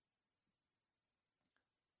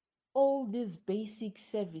 All these basic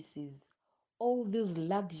services, all these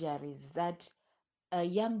luxuries that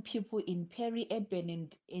young people in peri-urban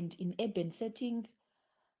and in urban settings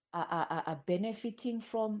are benefiting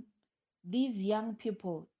from, these young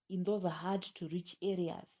people in those hard to reach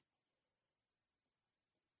areas,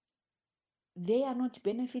 they are not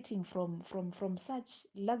benefiting from such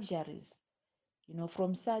luxuries, you know,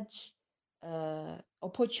 from such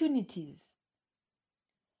opportunities.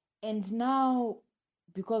 And now,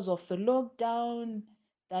 because of the lockdown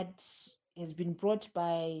that has been brought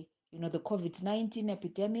by, you know, the COVID-19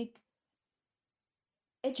 epidemic,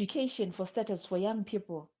 education, for starters, for young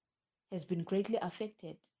people has been greatly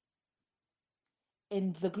affected.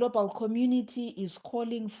 And the global community is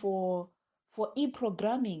calling for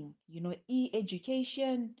e-programming, you know,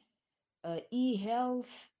 e-education,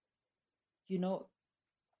 e-health. You know,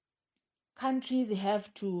 countries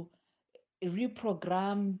have to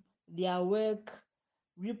reprogram their work,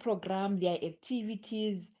 reprogram their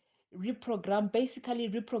activities, basically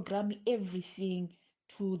reprogram everything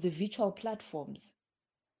to the virtual platforms.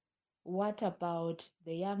 What about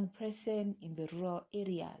the young person in the rural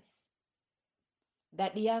areas?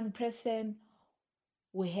 That young person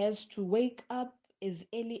who has to wake up as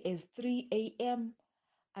early as 3 a.m.,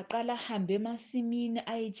 aqala hambe emasimini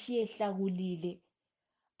ayitshiye ehlakulile,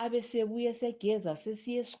 abe sebuye segeza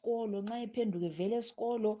sesiye esikolo. Nxa ephenduke vele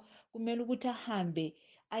esikolo kumele ukuthi ahambe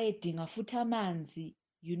ayedinga futhi amanzi,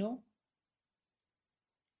 you know,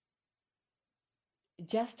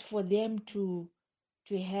 just for them to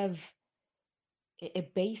have a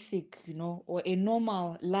basic, you know, or a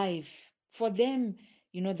normal life. For them,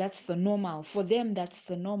 you know, that's the normal. For them, that's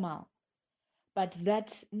the normal. But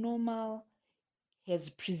that normal has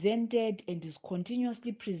presented and is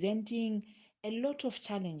continuously presenting a lot of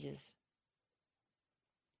challenges.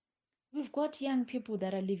 We've got young people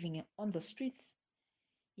that are living on the streets,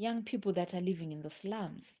 young people that are living in the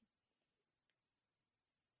slums,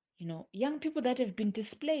 you know, young people that have been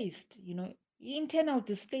displaced, you know, internal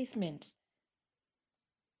displacement,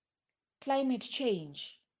 climate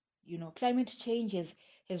change. You know, climate change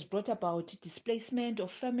has brought about displacement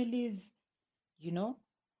of families, you know,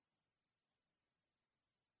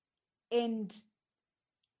 and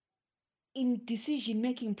in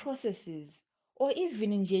decision-making processes, or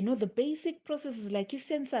even in, you know, the basic processes like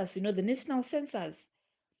census, you know, the national census.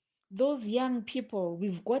 Those young people,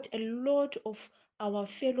 we've got a lot of our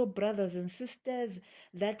fellow brothers and sisters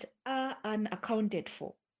that are unaccounted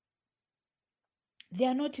for. They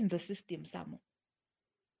are not in the system, Samo.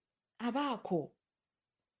 Abakho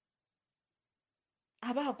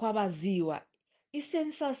abaziwa.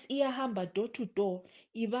 I-census iyahamba door to door,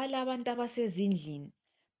 ibala abantu abasezindlini.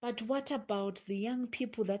 But what about the young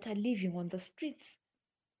people that are living on the streets?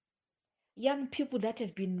 Young people that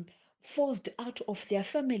have been forced out of their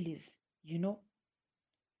families, you know,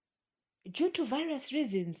 due to various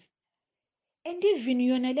reasons. And even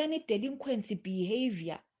yona leyani delinquency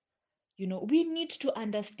behavior, we need to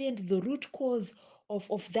understand the root cause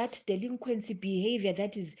of that delinquency behavior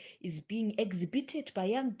that is being exhibited by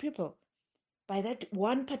young people, by that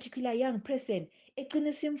one particular young person.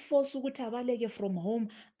 Egcine simforce ukuthi abaleke from home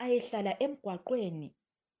ayehlala emgwaqweni,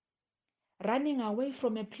 running away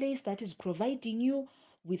from a place that is providing you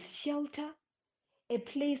with shelter, a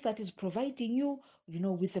place that is providing you,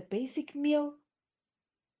 with a basic meal.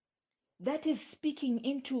 That is speaking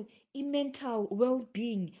into a mental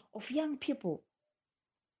well-being of young people.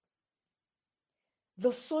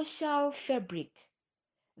 The social fabric,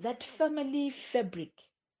 that family fabric,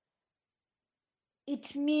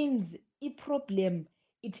 it means a problem.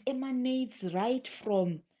 It emanates right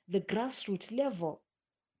from the grassroots level.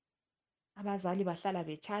 Abazali bahlala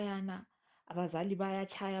bechayana, abazali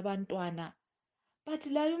bayachaya abantwana. But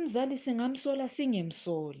la umzali singamsola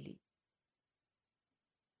singemsoli.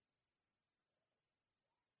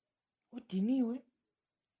 Udiniwe,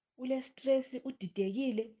 ule stress,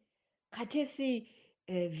 udidekile. Khathesi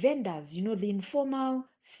vendors, the informal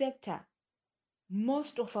sector,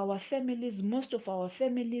 most of our families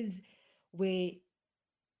were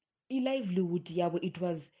livelihood yabo,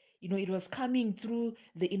 it was coming through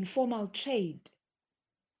the informal trade.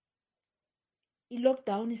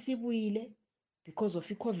 I-lockdown isibuyile because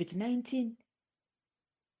of i-COVID-19.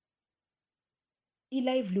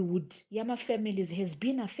 I-livelihood yama families has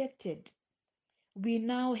been affected. We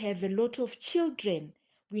now have a lot of children,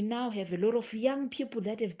 we now have a lot of young people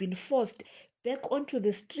that have been forced back onto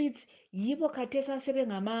the streets. Yibo khathesi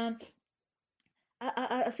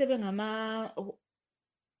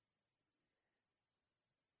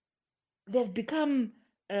they've become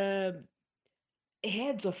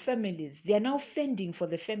heads of families. They are now fending for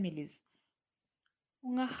the families.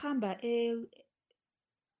 Ungahamba a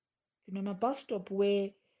bus stop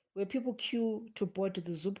where people queue to board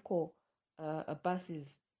the Zupco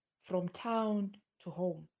buses from town to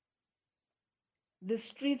home. The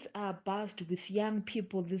streets are buzzed with young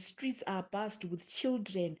people. The streets are buzzed with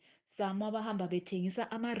children. Some abahamba bethengisa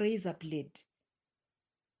ama-razor blade.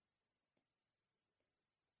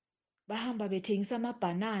 Bahamba bethengisa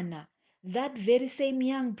ama-banana. That very same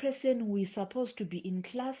young person who is supposed to be in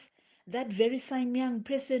class, that very same young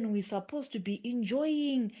person who is supposed to be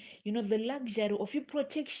enjoying, the luxury of your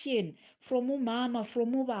protection from umama,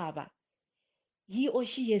 from ubaba, he or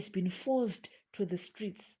she has been forced to the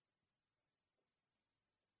streets.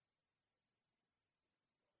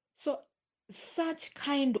 So such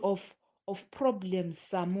kind of problems,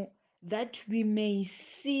 Samu, that we may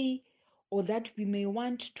see or that we may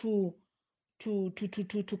want to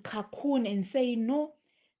cocoon and say, no,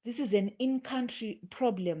 this is an in-country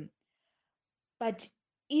problem. But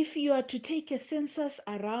if you are to take a census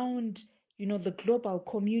around, the global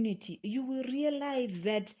community, you will realize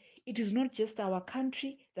that it is not just our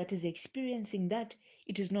country that is experiencing that.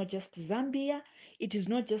 It is not just Zambia. It is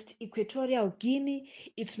not just Equatorial Guinea.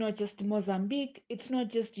 It's not just Mozambique. It's not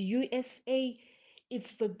just USA.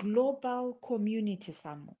 It's the global community,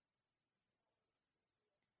 Samu.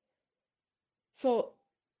 So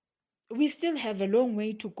we still have a long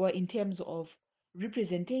way to go in terms of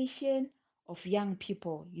representation of young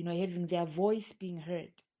people, having their voice being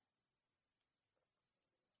heard.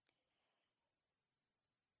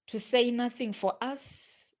 To say nothing for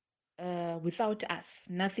us without us,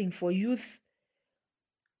 nothing for youth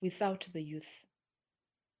without the youth.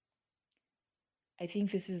 I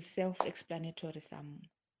think this is self-explanatory, Sam.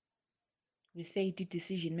 We say the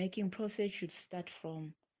decision-making process should start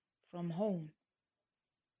from home.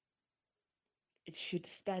 It should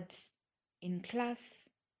start in class.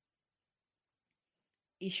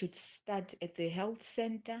 It should start at the health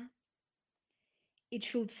center. It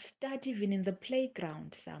should start even in the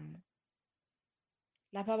playground, Sam.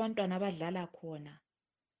 Lapha abantwana abadlala khona.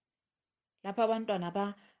 Lapha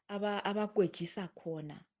abantwana abakwejisa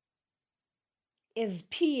khona. As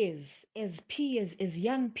peers, as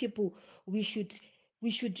young people, we should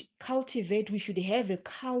cultivate, we should have a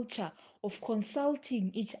culture of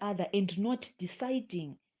consulting each other and not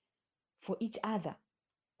deciding for each other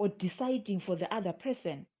or deciding for the other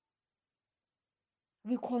person.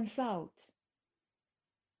 We consult.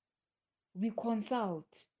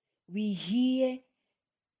 We hear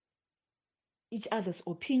each other's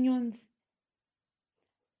opinions.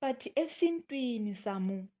 But esintwini,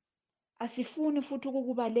 Samu, asifuni futhi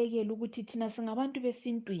ukukubalekela ukuthi thina singabantu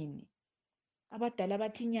besintwini. Abadala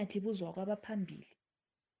bathi inyathi ibuzwa kwabaphambili.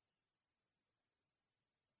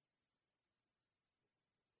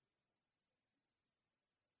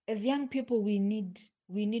 As young people, we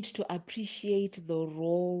need to appreciate the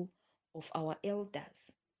role of our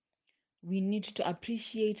elders, We need to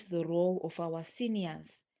appreciate the role of our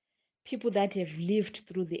seniors, people that have lived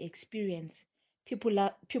through the experience, people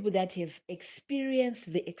that have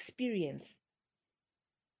experienced the experience,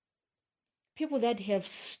 people that have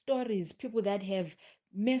stories, people that have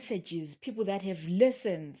messages, people that have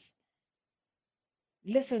lessons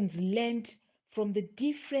learned from the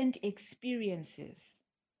different experiences.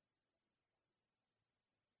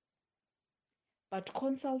 But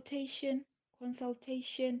consultation.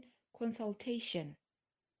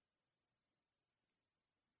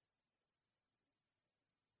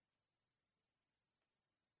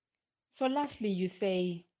 So lastly, you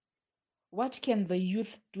say, what can the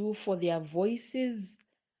youth do for their voices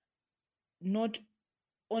not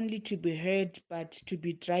only to be heard, but to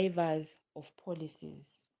be drivers of policies?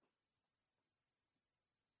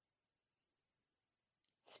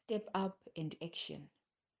 Step up and action.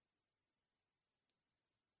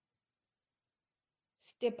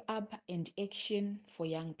 Step up and action for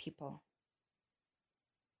young people.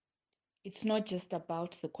 It's not just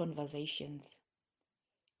about the conversations.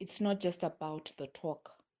 It's not just about the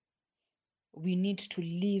talk. We need to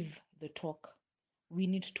live the talk. We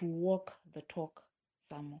need to walk the talk,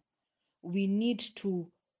 Samo. We need to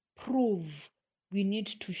prove. We need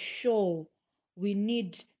to show. We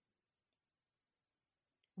need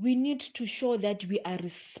to show that we are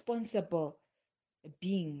responsible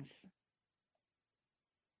beings.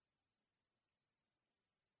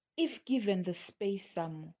 If given the space,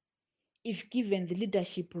 Samo, if given the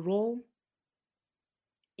leadership role,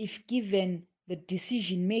 if given the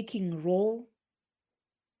decision-making role,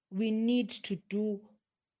 we need to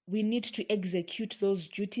execute those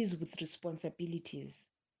duties with responsibilities.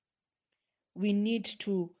 We need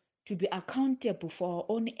to be accountable for our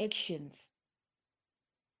own actions.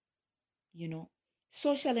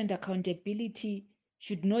 Social and accountability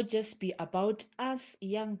should not just be about us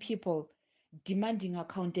young people demanding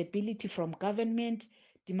accountability from government,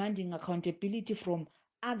 demanding accountability from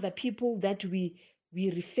other people that we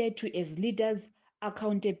refer to as leaders.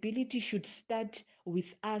 Accountability should start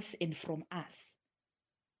with us and from us.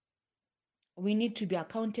 We need to be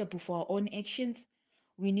accountable for our own actions.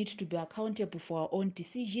 We need to be accountable for our own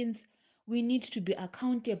decisions. We need to be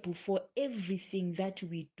accountable for everything that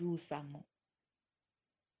we do, Samo.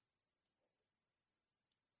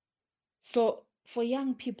 So for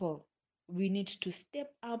young people, we need to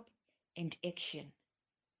step up and action.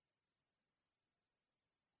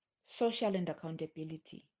 Social and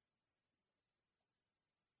accountability.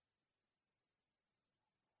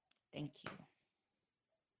 Thank you.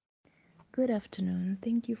 Good afternoon.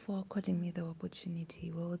 Thank you for according me the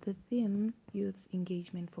opportunity. Well, the theme, Youth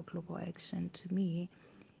Engagement for Global Action, to me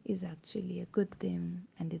is actually a good theme,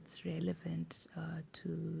 and it's relevant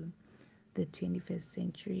to the 21st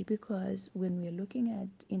century, because when we're looking at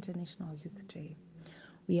International Youth Day,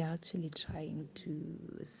 we are actually trying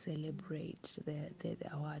to celebrate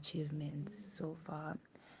our achievements so far,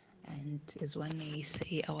 and as one may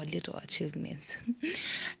say, our little achievements.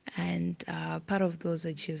 And part of those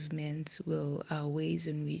achievements will ways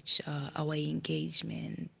in which our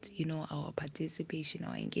engagement, our participation,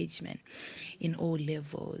 our engagement in all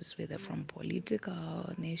levels, whether from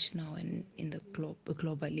political, national, and in the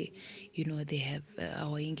globally, they have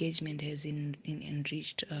our engagement has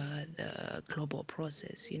enriched the global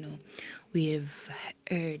process. We have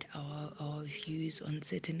heard our views on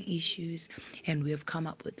certain issues, and we have come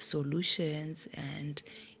up with solutions, and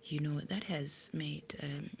that has made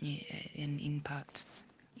an impact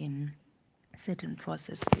in certain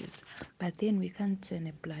processes. But then we can't turn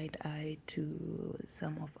a blind eye to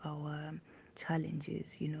some of our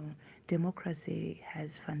challenges. Democracy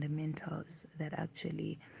has fundamentals that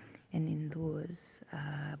actually, and in those,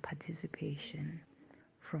 participation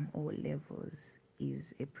from all levels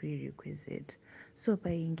is a prerequisite. So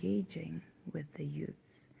by engaging with the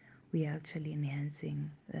youths, we are actually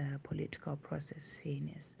enhancing the political process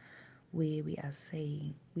fairness, where we are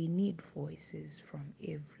saying we need voices from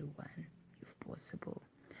everyone if possible.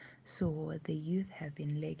 So the youth have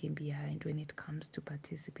been lagging behind when it comes to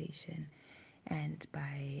participation, and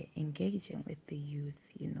by engaging with the youth,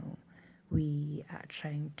 we are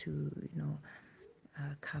trying to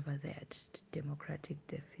cover that democratic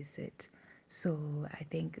deficit. So I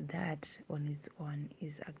think that on its own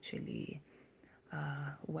is actually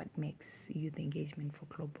what makes youth engagement for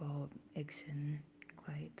global action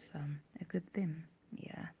quite a good thing.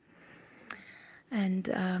 Yeah. And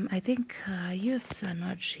I think youths are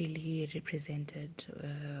not really represented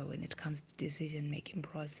when it comes to decision-making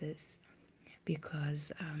process,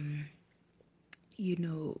 because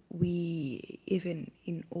we, even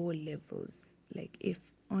in all levels, like if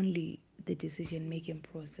only the decision-making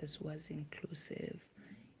process was inclusive,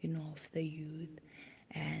 of the youth,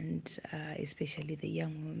 and especially the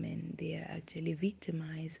young women. They are actually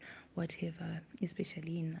victimized, whatever,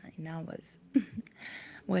 especially in ours.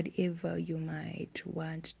 Whatever you might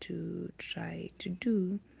want to try to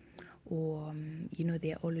do, or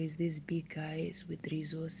there are always these big guys with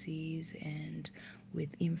resources and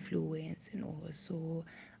with influence, and also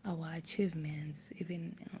our achievements,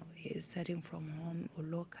 even starting from home or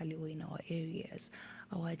locally or in our areas,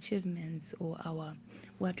 our achievements or our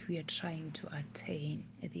what we are trying to attain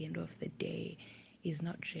at the end of the day is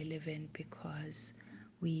not relevant, because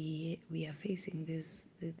we are facing these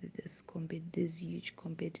huge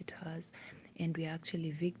competitors, and we are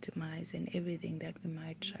actually victimized, and everything that we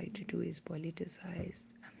might try to do is politicized.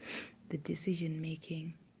 The decision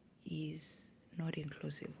making is not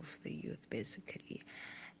inclusive of the youth, basically,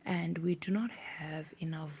 and we do not have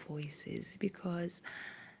enough voices, because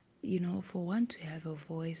for one to have a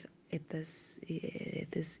voice at this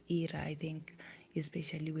era, I think,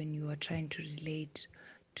 especially when you are trying to relate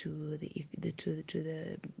to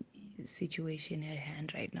the situation at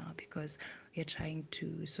hand right now, because we are trying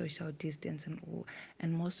to social distance and all,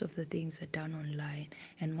 and most of the things are done online,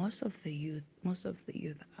 and most of the youth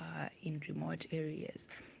are in remote areas,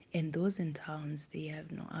 and those in towns, they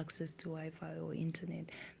have no access to Wi-Fi or internet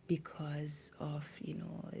because of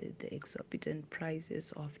the exorbitant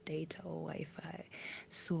prices of data or Wi-Fi,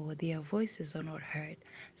 so their voices are not heard.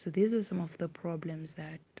 So these are some of the problems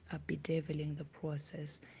that are bedeviling the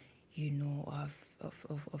process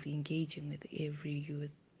of engaging with every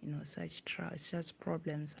youth. Such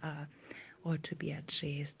problems ought to be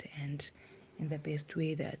addressed, and in the best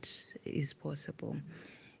way that is possible.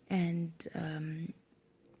 And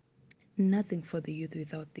nothing for the youth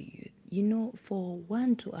without the youth. For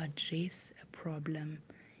one to address a problem,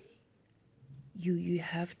 you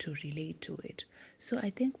have to relate to it. So I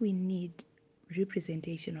think we need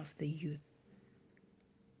representation of the youth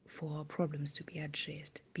for problems to be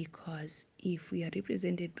addressed, because if we are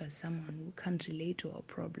represented by someone who can't relate to our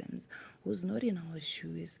problems, who's not in our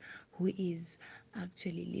shoes, who is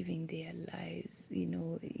actually living their lives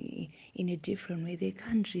in a different way, they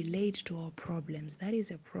can't relate to our problems, that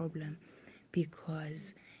is a problem,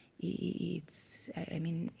 because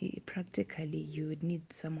practically you would need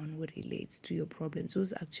someone who relates to your problems,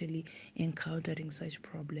 who's actually encountering such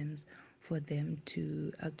problems, for them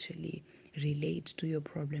to actually relate to your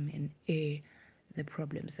problem and air the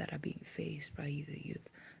problems that are being faced by the youth.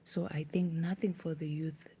 So I think nothing for the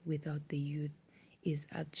youth without the youth is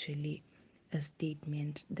actually a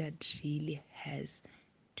statement that really has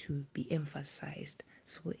to be emphasized,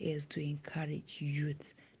 so as to encourage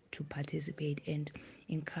youth to participate and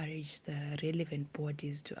encourage the relevant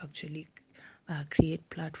bodies to actually create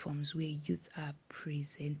platforms where youths are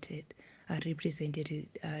represented,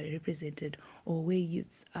 or where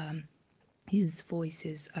youth's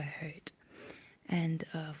voices are heard. And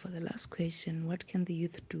for the last question, what can the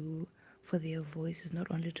youth do for their voices not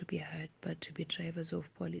only to be heard but to be drivers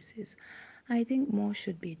of policies? I think more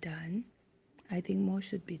should be done. I think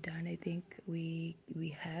we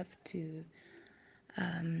have to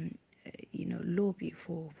lobby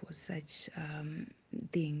for such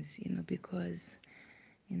things, because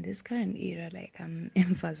in this current era, like I'm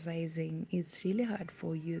emphasizing, it's really hard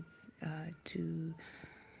for youths to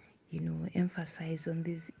emphasize on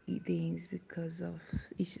these things because of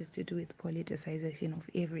issues to do with politicization of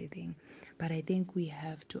everything. But I think we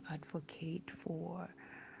have to advocate for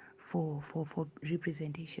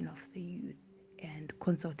representation of the youth and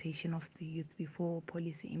consultation of the youth before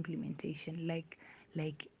policy implementation, like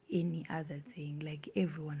any other thing. Like,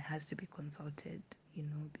 everyone has to be consulted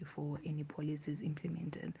before any policy is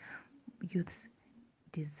implemented. Youths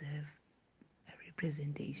deserve a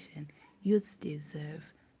representation. Youths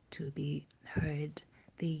deserve to be heard.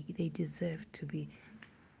 They deserve to be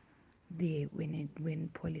there when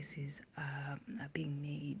policies are being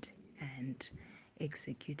made and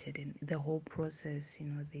executed, and the whole process,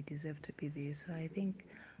 they deserve to be there. So I think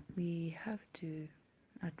we have to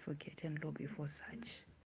advocate and lobby for such.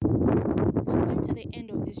 We've come to the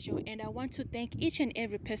end of this show, and I want to thank each and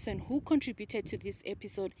every person who contributed to this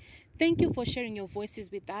episode. Thank you for sharing your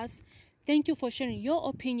voices with us. Thank you for sharing your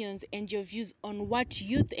opinions and your views on what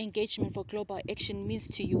youth engagement for global action means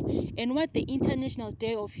to you, and what the International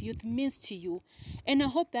Day of Youth means to you. And I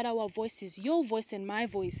hope that our voices, your voice and my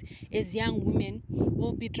voice as young women,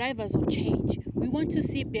 will be drivers of change. We want to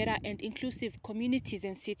see better and inclusive communities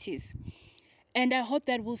and cities. And I hope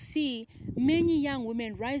that we'll see many young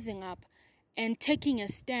women rising up and taking a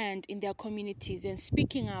stand in their communities and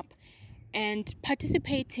speaking up and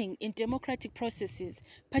participating in democratic processes,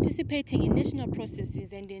 participating in national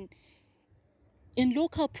processes, and in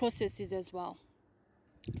local processes as well.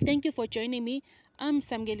 Thank you for joining me. I'm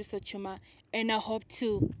Samkeliso Tshuma, and I hope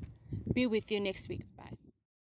to be with you next week. Bye.